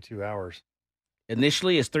 72 hours.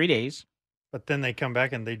 Initially it's 3 days. But then they come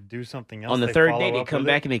back and they do something else. On the 3rd day, they come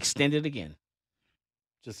back and extend it again.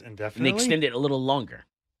 Just indefinitely? And extend it a little longer.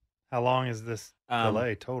 How long is this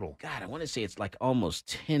delay total? God, I want to say it's like almost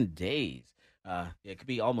 10 days. It could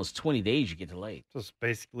be almost 20 days you get delayed. So it's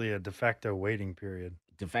basically a de facto waiting period.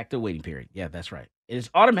 De facto waiting period. Yeah, that's right. It's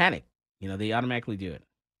automatic. They automatically do it.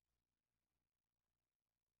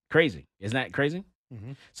 Crazy. Isn't that crazy?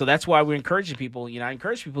 Mm-hmm. So that's why we're encouraging people. I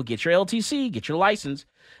encourage people, get your LTC, get your license.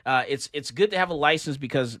 It's good to have a license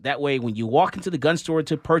because that way when you walk into the gun store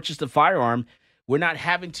to purchase the firearm, we're not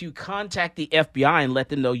having to contact the FBI and let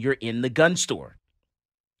them know you're in the gun store.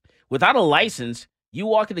 Without a license, you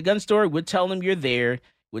walk in the gun store, we're telling them you're there.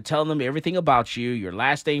 We're telling them everything about you, your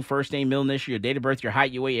last name, first name, middle initial, your date of birth, your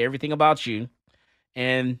height, your weight, everything about you.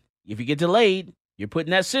 And if you get delayed, you're put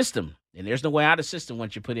in that system. And there's no way out of the system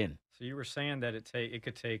once you put in. So you were saying that it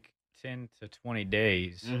could take 10 to 20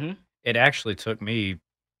 days. Mm-hmm. It actually took me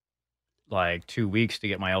like 2 weeks to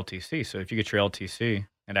get my LTC. So if you get your LTC,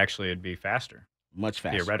 it'd be faster. Much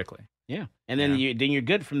faster. Theoretically. Yeah. And then you're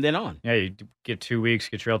good from then on. Yeah, you get 2 weeks,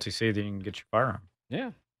 get your LTC, then you can get your firearm.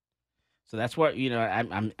 Yeah. So that's what,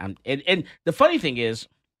 and the funny thing is,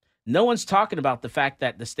 no one's talking about the fact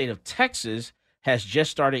that the state of Texas has just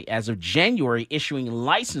started, as of January, issuing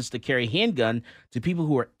license to carry handgun to people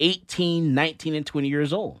who are 18, 19, and 20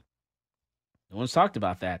 years old. No one's talked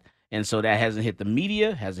about that. And so that hasn't hit the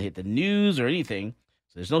media, hasn't hit the news or anything.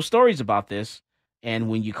 So there's no stories about this. And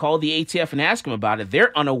when you call the ATF and ask them about it,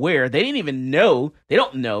 they're unaware. They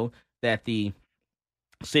don't know that the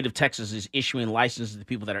state of Texas is issuing licenses to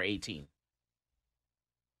people that are 18.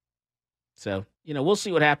 So, we'll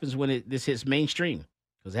see what happens when this hits mainstream,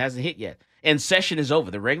 because it hasn't hit yet. And session is over.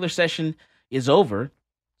 The regular session is over.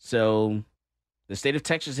 So the state of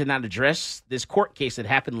Texas did not address this court case that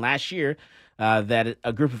happened last year, that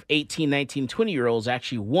a group of 18, 19, 20-year-olds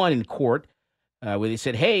actually won in court, where they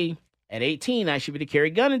said, hey, at 18, I should be able to carry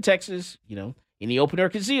a gun in Texas, in the open or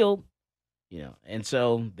concealed, And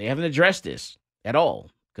so they haven't addressed this at all,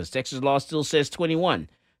 because Texas law still says 21.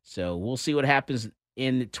 So we'll see what happens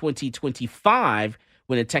in 2025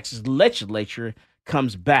 when the Texas legislature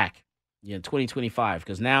comes back, 2025,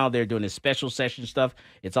 because now they're doing this special session stuff.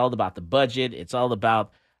 It's all about the budget. It's all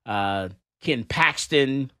about Ken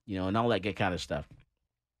Paxton, and all that good kind of stuff.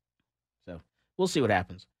 So we'll see what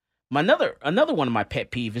happens. Another one of my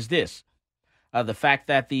pet peeve is this, the fact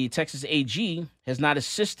that the Texas AG has not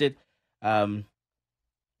assisted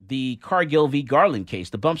the Cargill v. Garland case,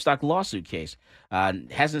 the bump stock lawsuit case,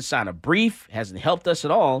 hasn't signed a brief, hasn't helped us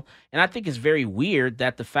at all. And I think it's very weird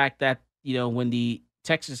that the fact that, when the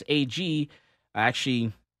Texas AG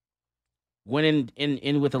actually went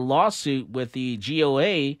in with a lawsuit with the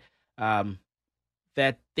GOA,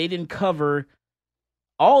 that they didn't cover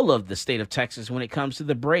all of the state of Texas when it comes to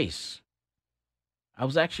the brace. I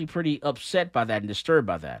was actually pretty upset by that and disturbed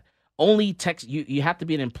by that. Only Texas, you have to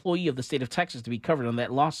be an employee of the state of Texas to be covered on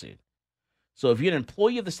that lawsuit. So if you're an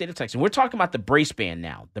employee of the state of Texas, and we're talking about the brace ban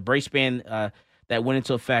now, the brace ban that went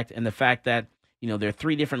into effect, and the fact that, there are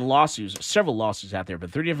three different lawsuits, several lawsuits out there,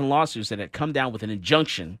 but three different lawsuits that had come down with an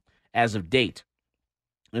injunction as of date.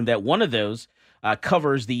 And that one of those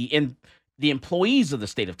covers the employees of the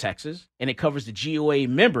state of Texas, and it covers the GOA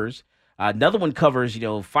members. Another one covers,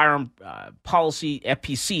 firearm policy,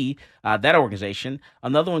 FPC, that organization.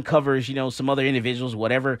 Another one covers, some other individuals,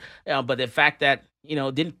 whatever. But the fact that,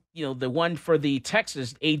 the one for the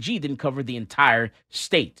Texas AG didn't cover the entire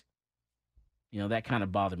state. That kind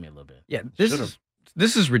of bothered me a little bit. Yeah,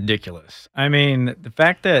 this is ridiculous. I mean, the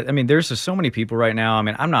fact that, there's just so many people right now.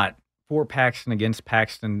 I'm not for Paxton, against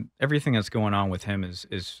Paxton. Everything that's going on with him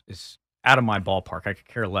is out of my ballpark. I could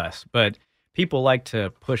care less. But people like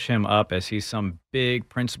to push him up as he's some big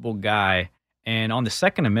principled guy. And on the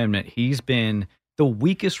Second Amendment, he's been the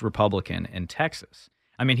weakest Republican in Texas.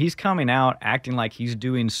 He's coming out acting like he's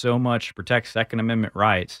doing so much to protect Second Amendment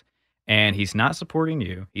rights, and he's not supporting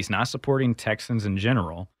you. He's not supporting Texans in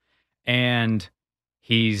general. And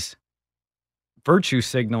he's virtue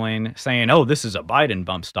signaling, saying, oh, this is a Biden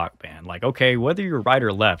bump stock ban. Like, okay, whether you're right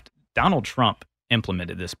or left, Donald Trump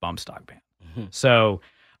implemented this bump stock ban. Mm-hmm. So,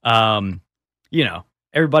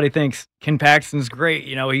 everybody thinks Ken Paxton's great.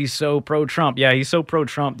 He's so pro-Trump. Yeah, he's so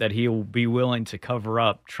pro-Trump that he'll be willing to cover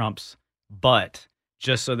up Trump's butt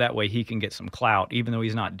just so that way he can get some clout, even though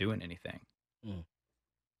he's not doing anything. Mm.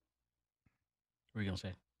 What are you going to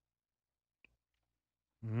say?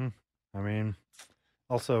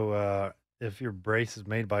 Also, if your brace is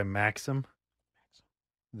made by Maxim,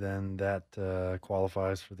 then that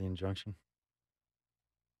qualifies for the injunction.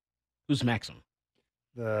 Who's Maxim?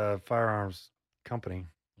 The firearms company.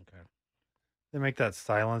 Okay. They make that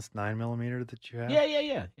silenced 9mm that you have.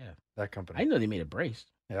 Yeah. That company. I didn't know they made a brace.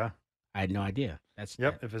 Yeah. I had no idea.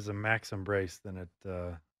 If it's a Maxim brace, then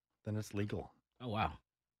it's legal. Oh wow.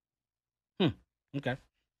 Okay.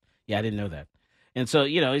 Yeah, I didn't know that. And so,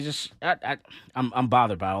 it's just I'm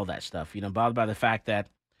bothered by all that stuff. Bothered by the fact that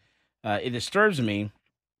it disturbs me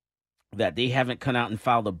that they haven't come out and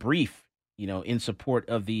filed a brief, in support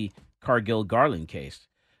of the Cargill Garland case.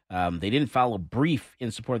 They didn't file a brief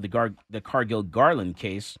in support of the Cargill Garland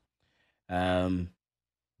case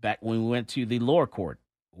back when we went to the lower court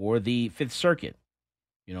or the Fifth Circuit,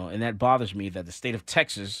 and that bothers me that the state of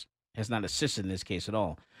Texas has not assisted in this case at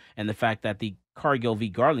all. And the fact that the Cargill v.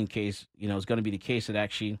 Garland case, is going to be the case that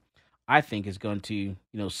actually I think is going to,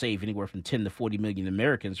 save anywhere from 10 to 40 million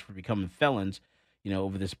Americans from becoming felons,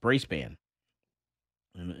 over this brace ban.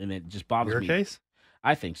 And it just bothers me. Your case?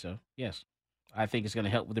 I think so, yes. I think it's going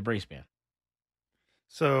to help with the brace ban.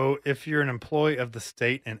 So if you're an employee of the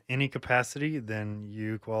state in any capacity, then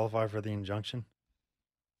you qualify for the injunction?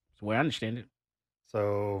 That's the way I understand it.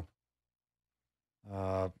 So,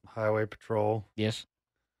 highway patrol. Yes.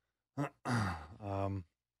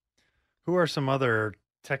 Who are some other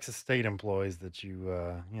Texas state employees that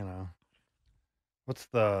you, what's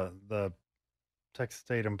the Texas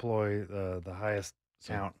state employee, the highest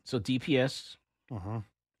count? So DPS. Uh-huh.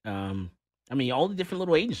 All the different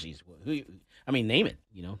little agencies. Name it,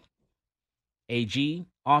 AG,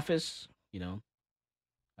 office,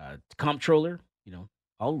 comptroller,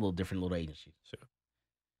 all the little different little agencies. So,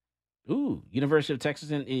 University of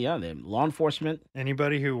Texas and the law enforcement.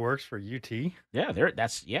 Anybody who works for UT? Yeah,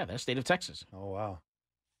 that's state of Texas. Oh, wow.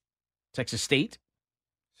 Texas State.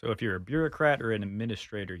 So if you're a bureaucrat or an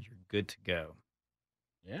administrator, you're good to go.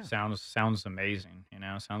 Yeah. Sounds amazing.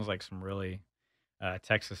 Sounds like some really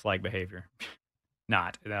Texas-like behavior. No,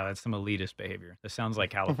 that's some elitist behavior. This sounds like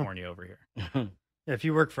California over here. Yeah, if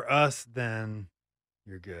you work for us, then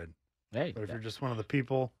you're good. Hey, but if you're just one of the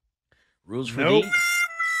people, rules for thee.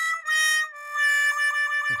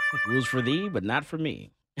 Rules for thee, but not for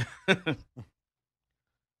me. So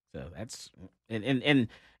that's and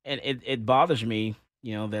it bothers me,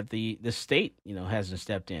 that the state, hasn't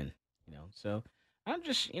stepped in, So I'm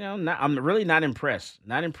just, I'm really not impressed.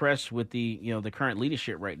 Not impressed with the, the current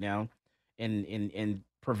leadership right now in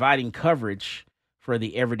providing coverage for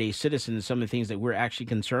the everyday citizen and some of the things that we're actually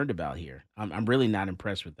concerned about here. I'm really not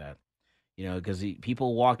impressed with that. Because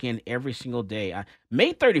people walk in every single day.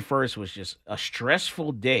 May 31st was just a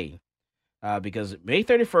stressful day because May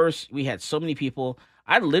 31st, we had so many people.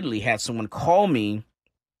 I literally had someone call me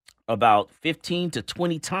about 15 to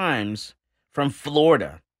 20 times from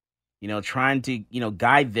Florida, trying to,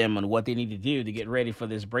 guide them on what they need to do to get ready for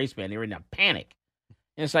this brace ban. They were in a panic.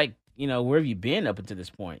 And it's like, where have you been up until this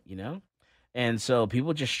point, And so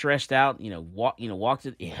people just stressed out, walk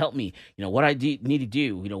to help me, what I need to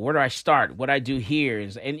do, where do I start? What I do here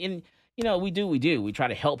is, and we do. We try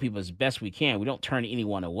to help people as best we can. We don't turn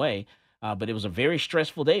anyone away. But it was a very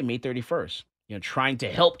stressful day, May 31st, trying to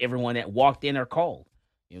help everyone that walked in or called.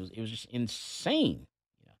 It was just insane.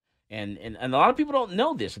 And a lot of people don't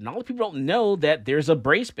know this. And a lot of people don't know that there's a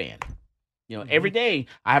brace ban. Every day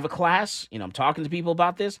I have a class, I'm talking to people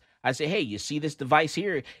about this. I say, hey, you see this device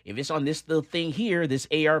here? If it's on this little thing here, this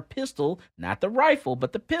AR pistol, not the rifle,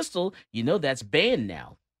 but the pistol, that's banned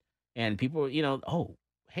now. And people, oh,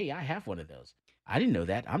 hey, I have one of those. I didn't know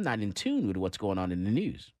that. I'm not in tune with what's going on in the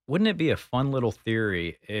news. Wouldn't it be a fun little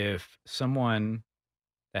theory if someone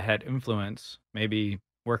that had influence, maybe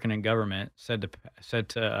working in government, said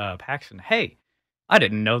to Paxton, hey, I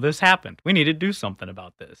didn't know this happened. We need to do something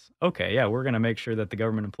about this. Okay, yeah, we're going to make sure that the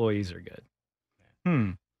government employees are good.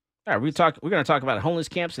 All right, we're going to talk about homeless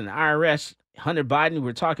camps and the IRS. Hunter Biden.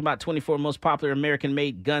 We're talking about 24 most popular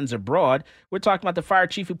American-made guns abroad. We're talking about the fire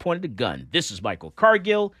chief who pointed a gun. This is Michael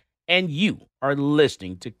Cargill, and you are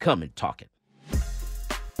listening to Come and Talk It.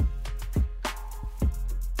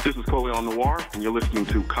 This is Coleon Noir, and you're listening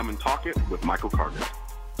to Come and Talk It with Michael Cargill.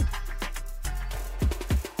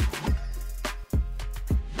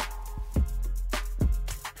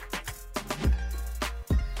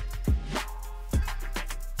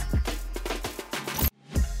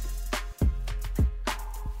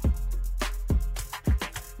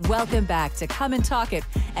 Welcome back to Come and Talk It.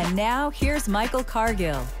 And now here's Michael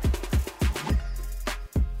Cargill.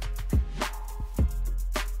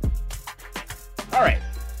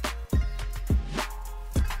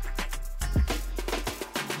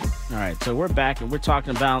 All right, so we're back and we're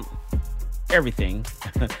talking about everything.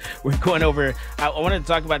 We're going over, I wanted to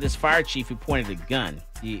talk about this fire chief who pointed a gun.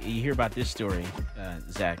 You hear about this story,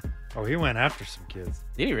 Zach? Oh, he went after some kids.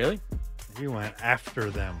 Did he really? He went after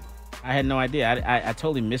them. I had no idea. I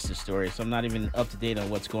totally missed the story, so I'm not even up to date on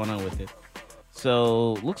what's going on with it.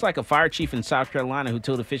 So, looks like a fire chief in South Carolina who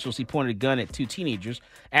told officials he pointed a gun at two teenagers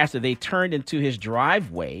after they turned into his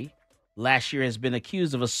driveway last year has been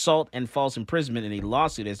accused of assault and false imprisonment in a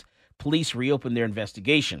lawsuit as police reopened their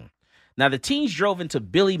investigation. Now, the teens drove into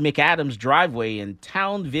Billy McAdams' driveway in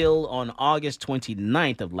Townville on August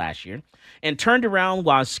 29th of last year and turned around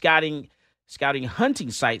while scouting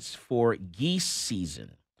hunting sites for geese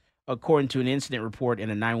season, according to an incident report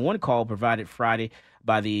and a 911 call provided Friday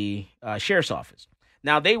by the sheriff's office.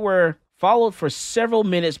 Now, they were followed for several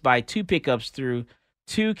minutes by two pickups through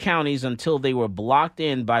two counties until they were blocked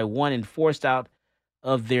in by one and forced out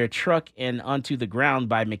of their truck and onto the ground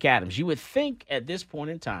by McAdams. You would think at this point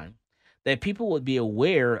in time that people would be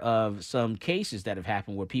aware of some cases that have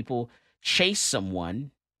happened where people chase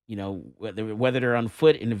someone, whether they're on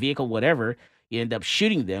foot, in a vehicle, whatever, you end up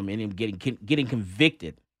shooting them and getting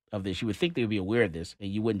convicted of this. You would think they would be aware of this,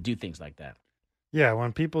 and you wouldn't do things like that. Yeah,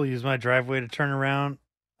 when people use my driveway to turn around,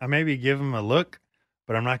 I maybe give them a look,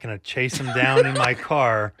 but I'm not going to chase them down in my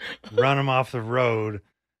car, run them off the road,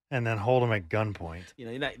 and then hold them at gunpoint.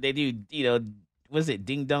 They do, was it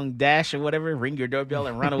ding dong dash or whatever? Ring your doorbell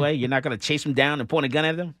and run away. You're not going to chase them down and point a gun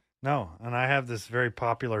at them? No, and I have this very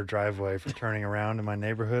popular driveway for turning around in my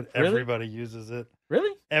neighborhood. Really? Everybody uses it.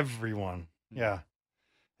 Really? Everyone. Yeah.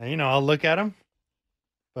 And I'll look at them,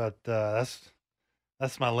 but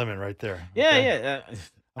that's my limit right there. Yeah, okay?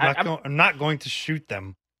 yeah. I'm not going to shoot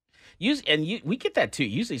them. We get that too.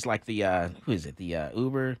 Usually it's like the who is it? The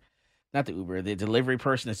Uber, not the Uber, the delivery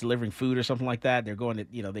person that's delivering food or something like that. They're going to,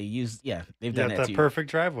 they've done that too. Perfect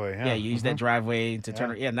driveway. Yeah, you use that driveway to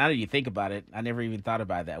turn. Yeah, now that you think about it, I never even thought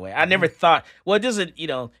about it that way. I never thought. Well, it doesn't.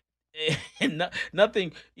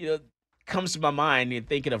 Nothing. Comes to my mind in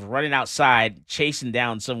thinking of running outside, chasing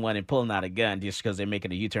down someone, and pulling out a gun just because they're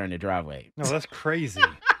making a U-turn in their driveway. No, that's crazy.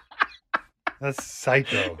 That's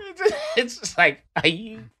psycho. It's just like, are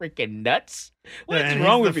you freaking nuts? What's Yeah,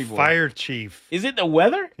 wrong he's with the people? fire chief. Is it the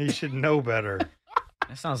weather? He should know better.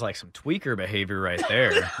 That sounds like some tweaker behavior right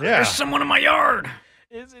there. Yeah. There's someone in my yard.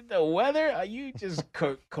 Is it the weather? Are you just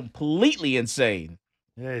completely insane?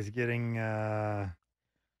 Yeah, he's getting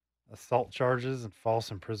assault charges and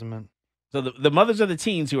false imprisonment. So the mothers of the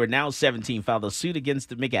teens, who are now 17, filed a suit against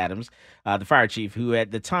the McAdams, the fire chief, who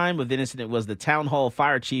at the time of the incident was the town hall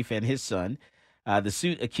fire chief and his son. The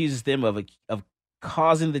suit accuses them of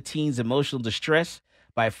causing the teens emotional distress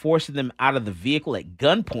by forcing them out of the vehicle at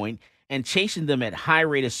gunpoint and chasing them at high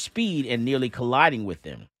rate of speed and nearly colliding with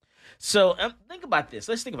them. So think about this.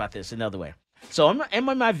 Let's think about this another way. So I'm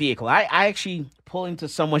in my vehicle. I actually pull into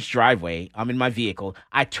someone's driveway. I'm in my vehicle.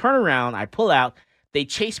 I turn around. I pull out. They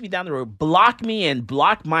chase me down the road, block me and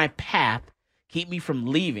block my path, keep me from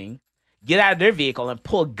leaving, get out of their vehicle and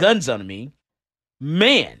pull guns on me.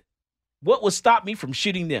 Man, what would stop me from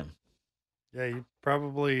shooting them? Yeah, you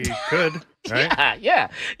probably could, right? Yeah.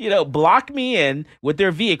 Block me in with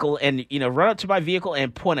their vehicle and, run up to my vehicle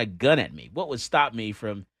and point a gun at me. What would stop me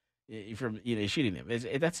from shooting them?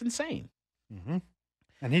 That's insane. Mm-hmm.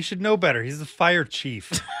 And he should know better. He's the fire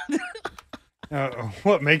chief.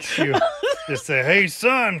 What makes you just say, "Hey,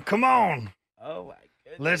 son, come on. Oh my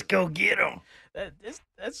goodness. Let's go get him."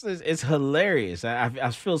 It's hilarious.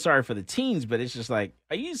 I feel sorry for the teens, but it's just like,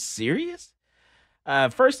 are you serious?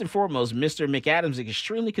 First and foremost, Mr. McAdams is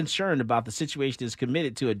extremely concerned about the situation and is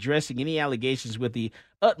committed to addressing any allegations with the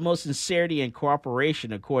utmost sincerity and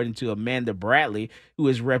cooperation, according to Amanda Bradley, who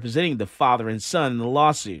is representing the father and son in the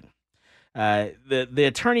lawsuit. The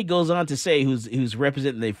attorney goes on to say, who's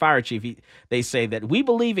representing the fire chief, they say that we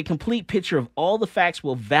believe a complete picture of all the facts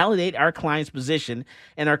will validate our client's position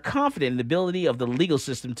and are confident in the ability of the legal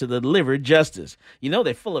system to deliver justice.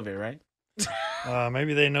 They're full of it, right?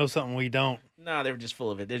 Maybe they know something we don't. No, they're just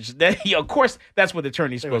full of it. Of course, that's what the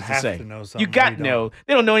attorney's supposed to say. To know you got to know.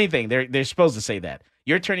 They don't know anything. They're supposed to say that.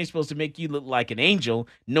 Your attorney's supposed to make you look like an angel,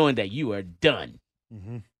 knowing that you are done.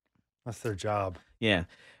 Mm-hmm. That's their job. Yeah.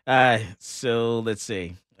 So let's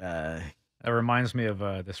see. That reminds me of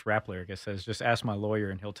this rap lyric. It says, "Just ask my lawyer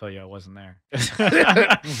and he'll tell you I wasn't there."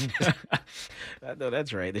 No,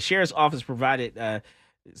 that's right. The sheriff's office provided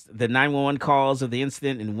the 911 calls of the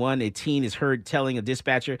incident, and a teen is heard telling a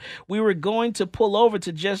dispatcher, "We were going to pull over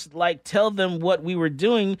to just tell them what we were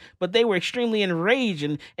doing, but they were extremely enraged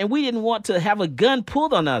and we didn't want to have a gun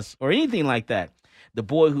pulled on us or anything like that." The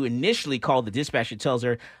boy who initially called the dispatcher tells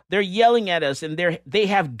her they're yelling at us and they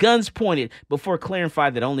have guns pointed, before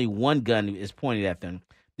clarifying that only one gun is pointed at them.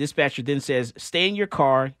 Dispatcher then says, "Stay in your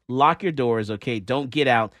car, lock your doors, okay? Don't get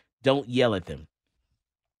out, don't yell at them."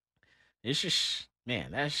 It's just,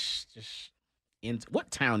 man, that's just...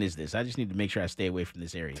 What town is this? I just need to make sure I stay away from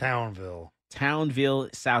this area. Townville,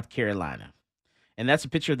 South Carolina. And that's a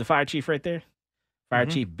picture of the fire chief right there. Fire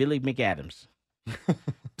Chief Billy McAdams.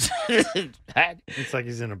 Looks like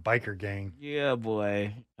he's in a biker gang. Yeah,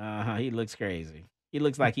 boy. He looks crazy. He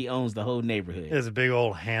looks like he owns the whole neighborhood. He has a big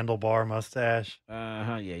old handlebar mustache.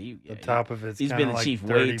 Yeah. The top of it's he's kind been of a like chief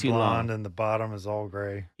dirty way too blonde, long. and the bottom is all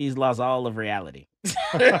gray. He's lost all of reality.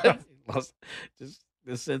 Just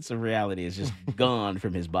the sense of reality is just gone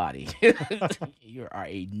from his body. You are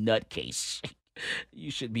a nutcase.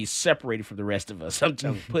 You should be separated from the rest of us. I'm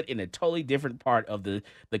telling you, put in a totally different part of the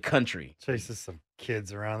country. Chases some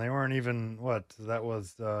kids around. They weren't even that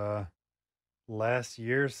was last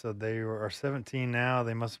year, so they are 17 now.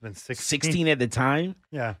 They must have been 16. 16 at the time?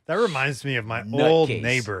 Yeah. That reminds me of my Nutcase. old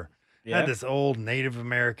neighbor. Yeah? I had this old Native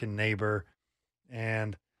American neighbor,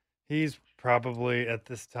 and he's probably at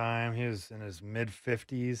this time, he was in his mid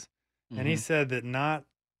 50s. And he said that not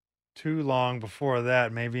too long before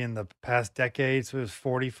that, maybe in the past decade, so it was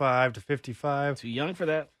 45 to 55. Too young for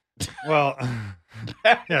that. Well,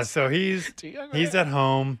 yeah, so he's Too young for at that.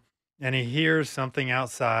 home, and he hears something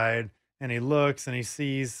outside, and he looks and he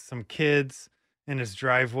sees some kids in his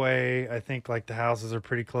driveway. I think like the houses are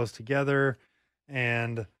pretty close together,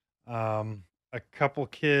 and a couple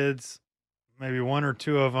kids, maybe one or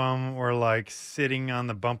two of them, were like sitting on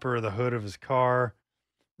the bumper of the hood of his car,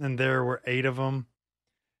 and there were 8 of them.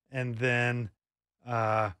 And then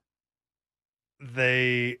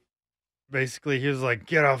they basically, he was like,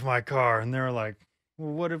 "Get off my car." And they were like,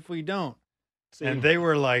 "Well, what if we don't?" And they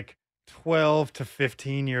were like 12 to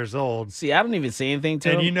 15 years old. See, I don't even say anything to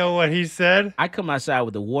him. And you know what he said? I come outside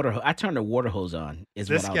with the water hose. I turn the water hose on.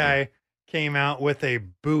 This guy came out with a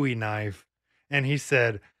Bowie knife, and he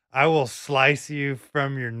said, "I will slice you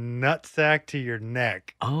from your nutsack to your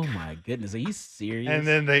neck." Oh my goodness, are you serious? And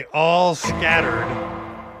then they all scattered.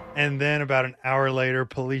 And then about an hour later,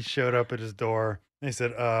 police showed up at his door. They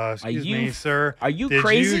said, excuse me, sir. Are you did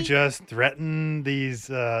crazy? you just threaten these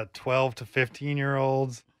 12 to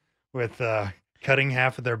 15-year-olds with cutting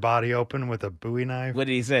half of their body open with a Bowie knife? What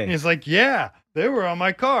did he say? And he's like, "Yeah, they were on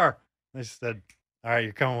my car." They said, "All right,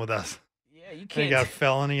 you're coming with us." Yeah, you And can't. he got a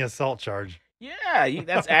felony assault charge. Yeah,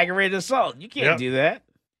 that's aggravated assault. You can't do that.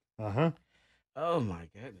 Uh-huh. Oh my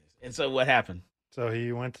goodness. And so what happened? So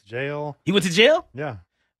he went to jail. He went to jail? Yeah.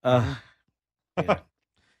 Yeah.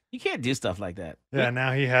 You can't do stuff like that. Yeah,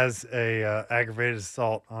 now he has a aggravated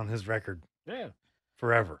assault on his record. Yeah.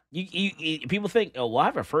 Forever. You people think, "Oh, well, I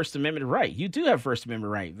have a First Amendment right." You do have a First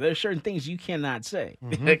Amendment right. There are certain things you cannot say.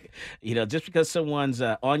 Just because someone's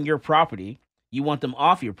on your property, you want them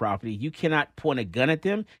off your property. You cannot point a gun at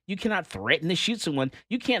them. You cannot threaten to shoot someone.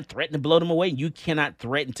 You can't threaten to blow them away. You cannot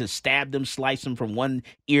threaten to stab them, slice them from one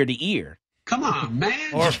ear to ear. Come on,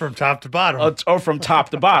 man. Or from top to bottom. Or from top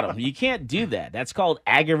to bottom. You can't do that. That's called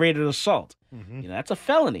aggravated assault. That's a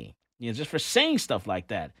felony. Just for saying stuff like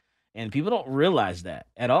that. And people don't realize that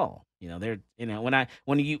at all. They're I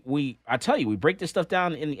tell you, we break this stuff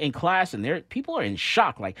down in class, and people are in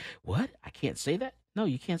shock. Like, what? I can't say that? No,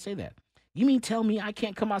 you can't say that. You mean tell me I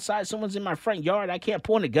can't come outside? Someone's in my front yard. I can't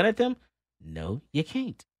point a gun at them? No, you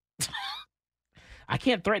can't. I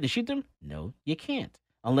can't threaten to shoot them? No, you can't.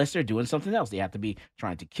 Unless they're doing something else. They have to be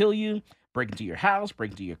trying to kill you, break into your house,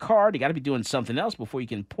 break into your car. They got to be doing something else before you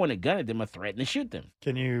can point a gun at them or threaten to shoot them.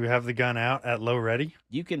 Can you have the gun out at low ready?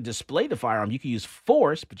 You can display the firearm. You can use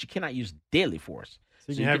force, but you cannot use deadly force.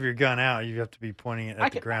 So you can have your gun out. You have to be pointing it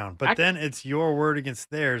at the ground. But then it's your word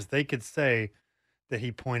against theirs. They could say that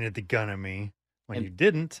he pointed the gun at me when you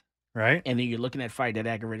didn't, right? And then you're looking at fight that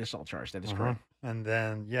aggravated assault charge. That is correct. And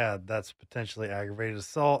then, that's potentially aggravated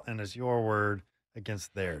assault, and it's your word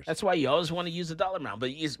against theirs. That's why you always want to use a dollar amount.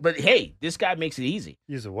 But hey, this guy makes it easy.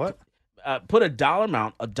 Use a what? Put a dollar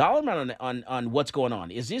amount on what's going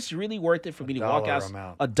on. Is this really worth it for me to walk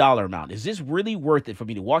out? A dollar amount. Is this really worth it for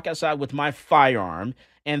me to walk outside with my firearm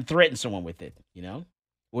and threaten someone with it?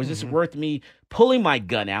 Or is this worth me pulling my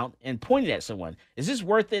gun out and pointing at someone? Is this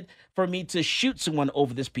worth it for me to shoot someone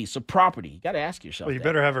over this piece of property? You got to ask yourself. Well, you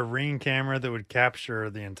better have a Ring camera that would capture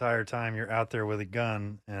the entire time you're out there with a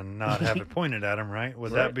gun and not have it pointed at them, right?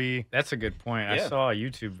 Would that be? That's a good point. Yeah. I saw a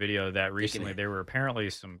YouTube video of that recently. There were apparently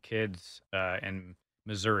some kids in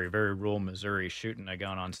Missouri, very rural Missouri, shooting a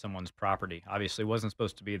gun on someone's property. Obviously, wasn't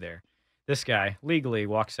supposed to be there. This guy legally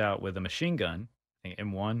walks out with a machine gun. I think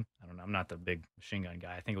M1. I don't know. I'm not the big machine gun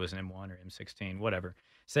guy. I think it was an M1 or M16, whatever.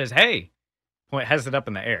 Says, "Hey," has it up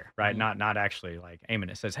in the air, right? Not actually like aiming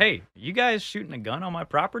it. Says, "Hey, you guys shooting a gun on my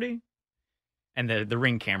property?" And the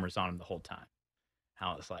Ring camera's on him the whole time.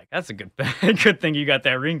 I was like, that's a good thing you got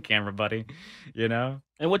that Ring camera, buddy. And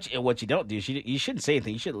what you don't do is you shouldn't say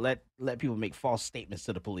anything. You should let people make false statements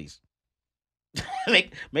to the police.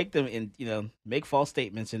 make them make false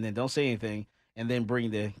statements and then don't say anything and then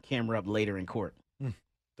bring the camera up later in court.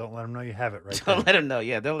 Don't let them know you have it right Don't let them know.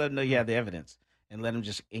 Yeah, don't let them know you have the evidence and let them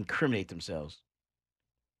just incriminate themselves.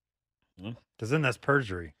 Because then that's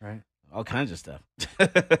perjury, right? All kinds of stuff.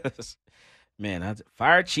 Man,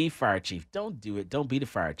 fire chief. Don't do it. Don't be the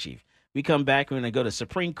fire chief. We come back. We're going to go to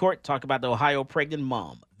Supreme Court, talk about the Ohio pregnant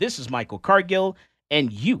mom. This is Michael Cargill,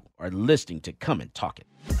 and you are listening to Come and Talk It.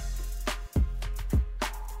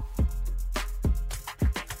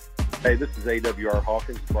 Hey, this is AWR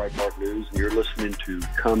Hawkins, Breitbart News, and you're listening to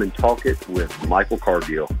Come and Talk It with Michael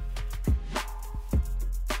Cargill.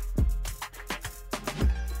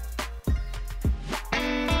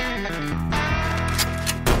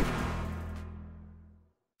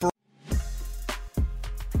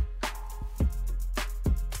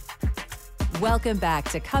 Welcome back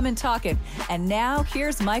to Come and Talk It. And now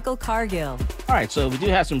here's Michael Cargill. All right, so we do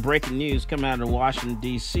have some breaking news coming out of Washington,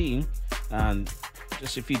 D.C.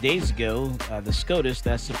 Just a few days ago, the SCOTUS,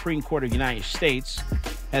 that's Supreme Court of the United States,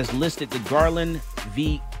 has listed the Garland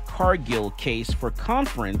v. Cargill case for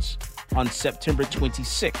conference on September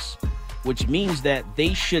 26, which means that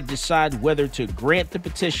they should decide whether to grant the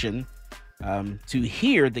petition to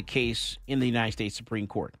hear the case in the United States Supreme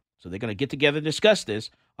Court. So they're going to get together and discuss this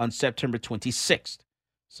on September 26th.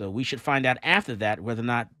 So we should find out after that whether or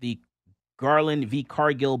not the Garland v.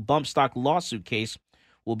 Cargill bump stock lawsuit case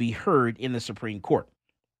will be heard in the Supreme Court.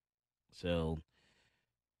 So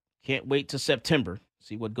can't wait till September,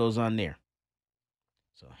 see what goes on there.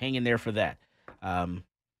 So hang in there for that.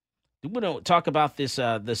 We want to talk about this.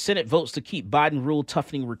 The Senate votes to keep Biden rule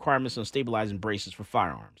toughening requirements on stabilizing braces for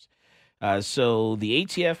firearms. So the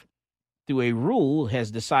ATF, through a rule,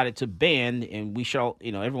 has decided to ban, and we shall,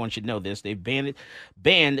 everyone should know this. They've banned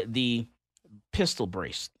the pistol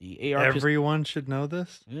brace, the AR. Everyone should know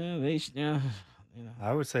this. Yeah,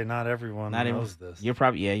 I would say not everyone knows this. You're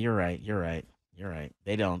probably You're right.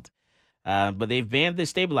 They don't, but they've banned the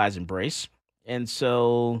stabilizing brace, and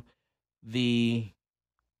so the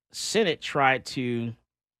Senate tried to,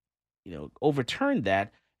 overturn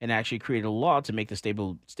that and actually create a law to make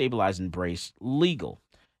the stabilizing brace legal.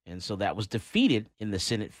 And so that was defeated in the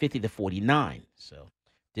Senate 50-49. So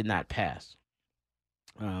did not pass.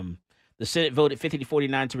 The Senate voted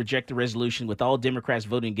 50-49 to reject the resolution, with all Democrats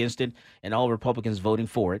voting against it and all Republicans voting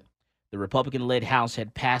for it. The Republican-led House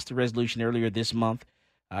had passed the resolution earlier this month.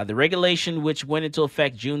 The regulation, which went into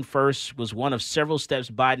effect June 1st, was one of several steps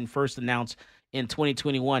Biden first announced in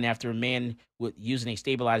 2021 after a man using a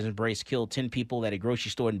stabilizing brace killed 10 people at a grocery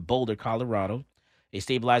store in Boulder, Colorado. A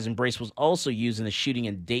stabilizing brace was also used in a shooting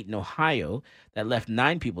in Dayton, Ohio, that left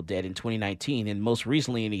 9 people dead in 2019, and most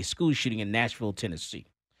recently in a school shooting in Nashville, Tennessee.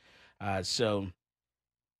 And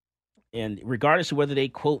regardless of whether they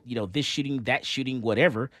quote, this shooting, that shooting,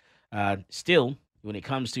 whatever, still, when it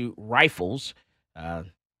comes to rifles,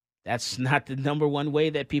 that's not the number one way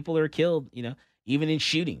that people are killed, even in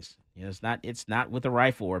shootings. It's not with a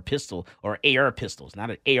rifle or a pistol or AR pistol. It's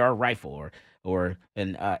not an AR rifle or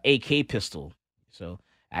an AK pistol. So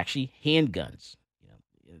actually handguns,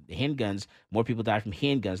 the handguns, more people die from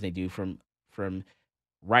handguns than they do from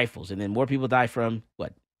rifles. And then more people die from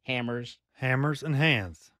what? Hammers and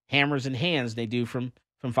hands they do from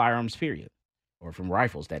firearms, period. Or from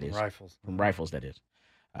rifles, that is. From rifles, that is.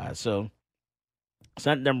 So it's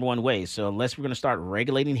not the number one way. So unless we're going to start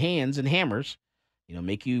regulating hands and hammers,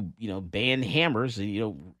 make you, ban hammers,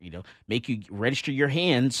 make you register your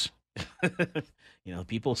hands.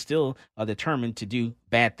 People still are determined to do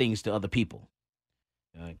bad things to other people.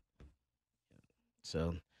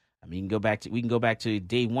 So, we can go back to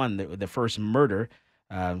day one, the first murder.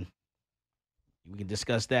 We can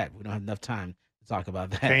discuss that. We don't have enough time to talk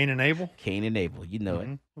about that. Cain and Abel, it.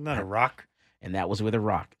 Wasn't that a rock? And that was with a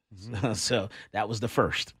rock. Mm-hmm. So that was the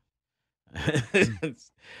first.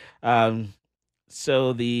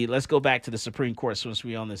 So let's go back to the Supreme Court since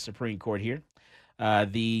we're on the Supreme Court here.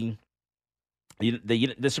 The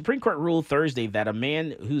Supreme Court ruled Thursday that a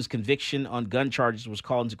man whose conviction on gun charges was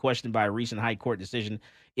called into question by a recent high court decision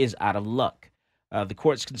is out of luck. The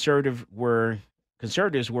court's conservatives were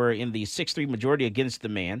in the 6-3 majority against the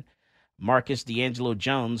man, Marcus D'Angelo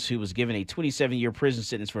Jones, who was given a 27-year prison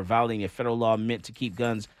sentence for violating a federal law meant to keep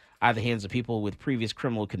guns out of the hands of people with previous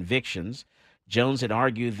criminal convictions. Jones had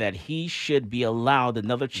argued that he should be allowed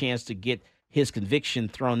another chance to get his conviction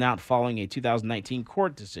thrown out following a 2019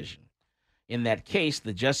 court decision. In that case,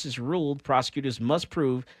 the justice ruled prosecutors must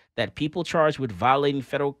prove that people charged with violating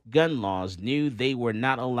federal gun laws knew they were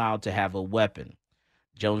not allowed to have a weapon.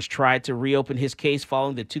 Jones tried to reopen his case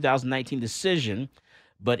following the 2019 decision,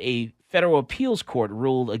 but a federal appeals court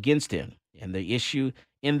ruled against him. And the issue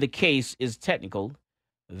in the case is technical,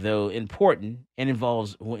 though important, and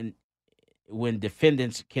involves when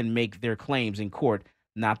defendants can make their claims in court,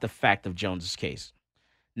 not the fact of Jones's case.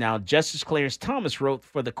 Now, Justice Clarence Thomas wrote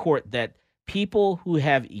for the court that people who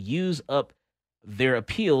have used up their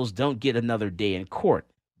appeals don't get another day in court,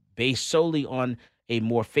 based solely on a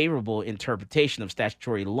more favorable interpretation of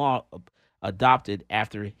statutory law adopted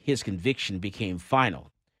after his conviction became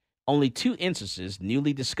final. Only 2 instances,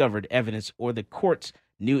 newly discovered evidence or the court's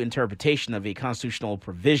new interpretation of a constitutional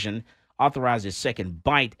provision, authorized a second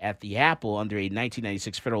bite at the apple under a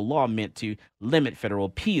 1996 federal law meant to limit federal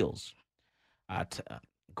appeals,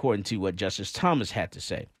 according to what Justice Thomas had to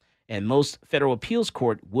say. And most federal appeals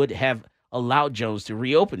court would have allowed Jones to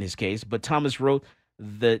reopen his case, but Thomas wrote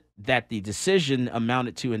that the decision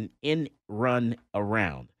amounted to an end run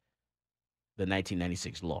around the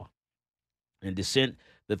 1996 law. In dissent,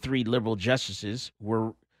 the 3 liberal justices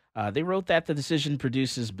they wrote that the decision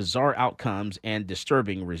produces bizarre outcomes and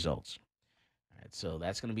disturbing results. All right, so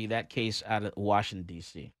that's going to be that case out of Washington,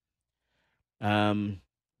 D.C.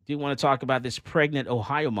 Do want to talk about this pregnant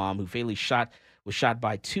Ohio mom who fatally was shot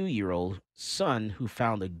by 2-year-old son who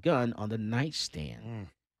found a gun on the nightstand.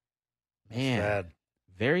 Man, sad.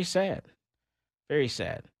 Very sad. Very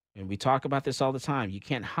sad. And we talk about this all the time. You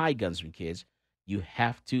can't hide guns from kids. You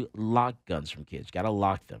have to lock guns from kids. You got to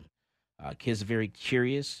lock them. Kids are very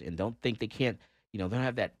curious and don't think they can't, they don't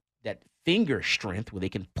have that finger strength where they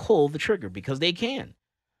can pull the trigger, because they can.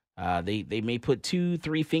 They may put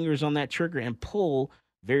 2-3 fingers on that trigger and pull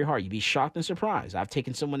very hard. You'd be shocked and surprised. I've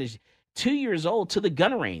taken someone who's 2 years old to the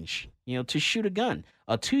gun range, to shoot a gun.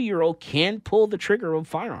 A 2-year-old can pull the trigger of a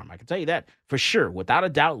firearm. I can tell you that for sure, without a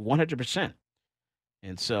doubt, 100%.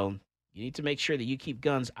 And so you need to make sure that you keep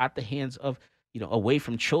guns out the hands of, away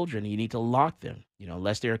from children. You need to lock them,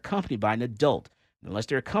 unless they're accompanied by an adult, unless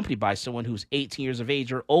they're accompanied by someone who's 18 years of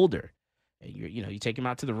age or older. And you take them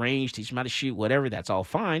out to the range, teach them how to shoot, whatever, that's all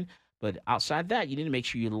fine. But outside that, you need to make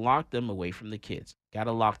sure you lock them away from the kids. Got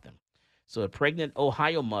to lock them. So a pregnant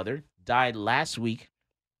Ohio mother died last week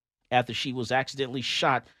after she was accidentally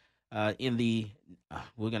shot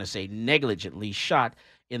negligently shot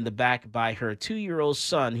in the back by her 2-year-old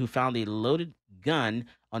son, who found a loaded gun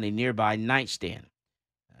on a nearby nightstand.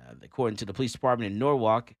 According to the police department in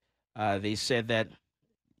Norwalk, they said that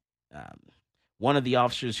one of the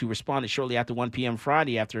officers who responded shortly after 1 p.m.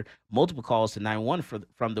 Friday, after multiple calls to 911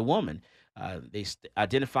 from the woman, they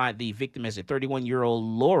identified the victim as a 31-year-old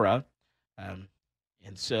Laura. And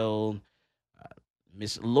so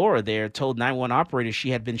Miss Laura there told 911 operators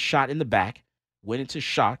she had been shot in the back, went into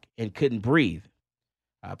shock, and couldn't breathe.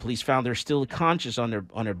 Police found her still conscious on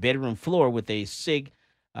her bedroom floor with a SIG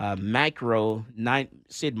Micro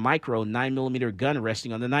 9mm gun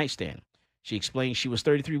resting on the nightstand. She explained she was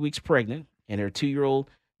 33 weeks pregnant, and her 2-year-old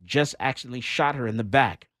just accidentally shot her in the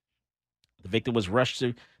back. The victim was rushed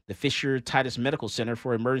to the Fisher Titus Medical Center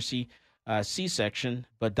for emergency C-section,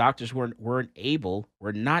 but doctors were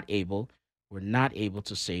not able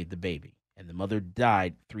to save the baby, and the mother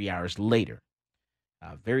died 3 hours later.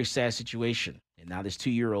 Very sad situation, and now this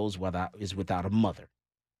 2-year-old is without a mother.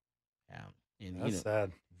 That's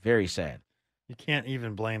sad. Very sad. You can't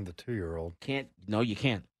even blame the 2-year-old. No, you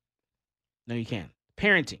can't.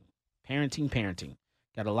 Parenting.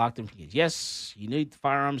 Got to lock them from kids. Yes, you need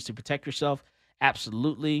firearms to protect yourself.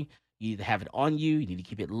 Absolutely. You need to have it on you. You need to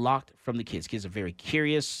keep it locked from the kids. Kids are very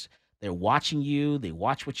curious. They're watching you. They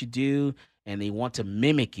watch what you do, and they want to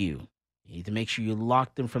mimic you. You need to make sure you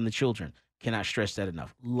lock them from the children. Cannot stress that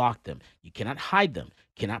enough. Lock them. You cannot hide them.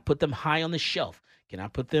 Cannot put them high on the shelf.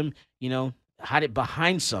 Cannot put them, hide it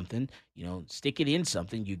behind something, stick it in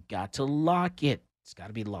something. You got to lock it. It's got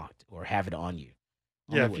to be locked or have it on you.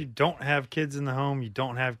 Yeah, if you don't have kids in the home, you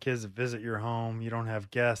don't have kids that visit your home, you don't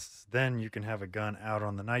have guests, then you can have a gun out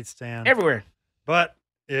on the nightstand. Everywhere. But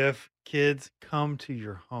if kids come to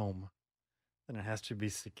your home, then it has to be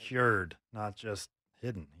secured, not just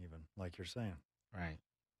hidden, even, like you're saying. Right.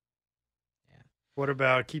 Yeah. What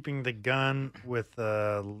about keeping the gun with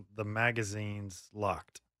the magazines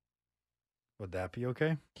locked? Would that be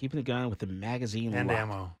okay? Keeping the gun with the magazine and locked.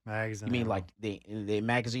 ammo. Magazine. You mean ammo. like the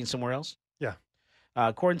magazine somewhere else? Yeah.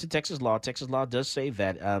 According to Texas law does say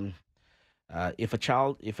that if a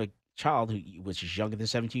child which is younger than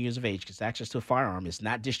 17 years of age gets access to a firearm, is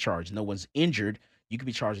not discharged, no one's injured, you could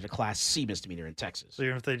be charged with a Class C misdemeanor in Texas. So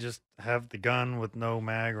even if they just have the gun with no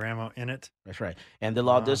mag or ammo in it? That's right. And the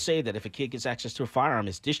law does say that if a kid gets access to a firearm,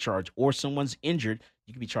 is discharged, or someone's injured,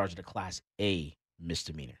 you can be charged with a Class A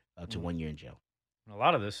misdemeanor up to 1 year in jail. A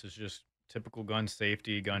lot of this is just typical gun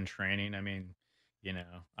safety, gun training. I mean,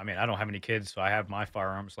 I don't have any kids, so I have my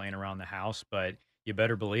firearms laying around the house, but you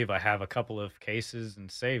better believe I have a couple of cases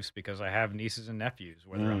and safes because I have nieces and nephews,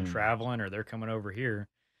 whether I'm traveling or they're coming over here.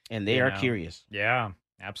 And they are curious. Yeah.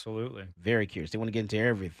 Absolutely. Very curious. They want to get into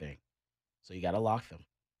everything. So you got to lock them.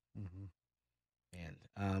 Mm-hmm.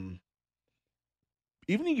 And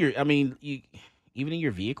even in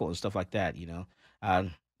your vehicle and stuff like that, you know,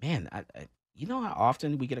 you know how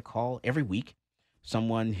often we get a call every week,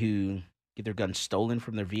 someone who get their gun stolen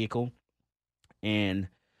from their vehicle, and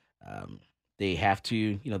they have to,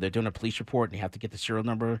 you know, they're doing a police report and they have to get the serial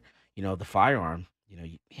number, you know, the firearm. You know,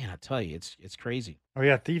 man, I tell you, it's crazy. Oh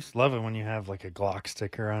yeah, thieves love it when you have like a Glock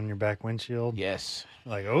sticker on your back windshield. Yes.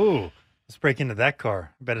 Like, oh, let's break into that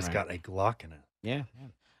car. I bet it's got a Glock in it. Yeah.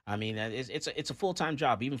 I mean, it's a full-time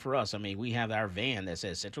job, even for us. I mean, we have our van that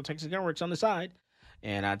says Central Texas Gunworks on the side.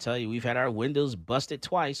 And I tell you, we've had our windows busted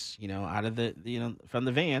twice, you know, out of from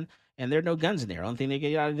the van, and there are no guns in there. Only thing they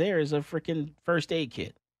get out of there is a freaking first aid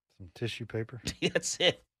kit. Some tissue paper. That's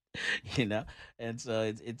it. You know, and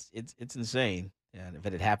so it's insane. Yeah,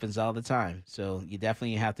 but it happens all the time. So you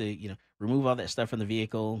definitely have to, you know, remove all that stuff from the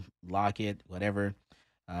vehicle, lock it, whatever,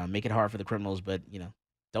 make it hard for the criminals. But, you know,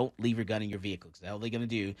 don't leave your gun in your vehicle, because all they're going to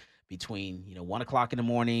do between, 1 o'clock in the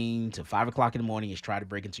morning to 5 o'clock in the morning is try to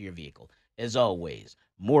break into your vehicle. As always,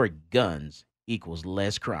 more guns equals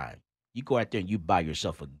less crime. You go out there and you buy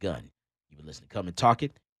yourself a gun. You've been listening to Come and Talk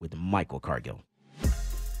It with Michael Cargill.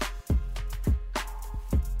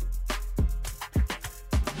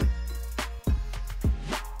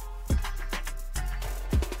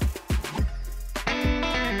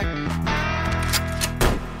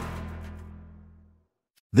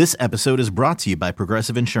 This episode is brought to you by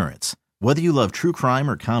Progressive Insurance. Whether you love true crime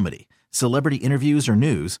or comedy, celebrity interviews or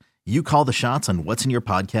news, you call the shots on what's in your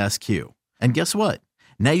podcast queue. And guess what?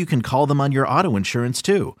 Now you can call them on your auto insurance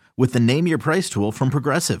too, with the Name Your Price tool from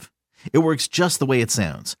Progressive. It works just the way it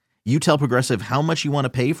sounds. You tell Progressive how much you want to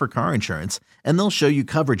pay for car insurance, and they'll show you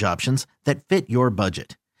coverage options that fit your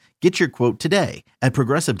budget. Get your quote today at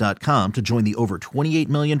Progressive.com to join the over 28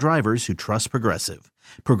 million drivers who trust Progressive.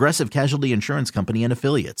 Progressive Casualty Insurance Company and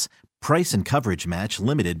Affiliates. Price and coverage match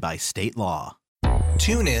limited by state law.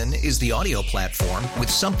 TuneIn is the audio platform with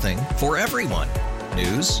something for everyone.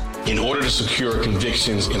 News. In order to secure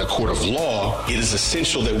convictions in a court of law, it is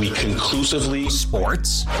essential that we conclusively.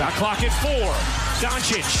 Sports. Shot clock at 4.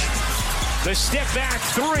 Doncic. The step back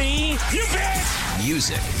 3. You bet.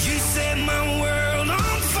 Music. You set my world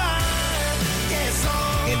on fire. Yes,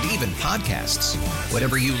 and even podcasts.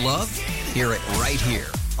 Whatever you love, hear it right here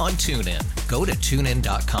on TuneIn. Go to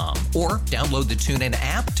TuneIn.com or download the TuneIn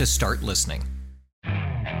app to start listening.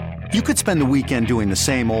 You could spend the weekend doing the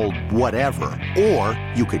same old whatever, or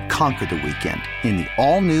you could conquer the weekend in the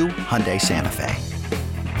all-new Hyundai Santa Fe.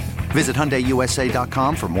 Visit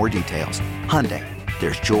HyundaiUSA.com for more details. Hyundai,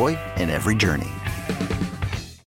 there's joy in every journey.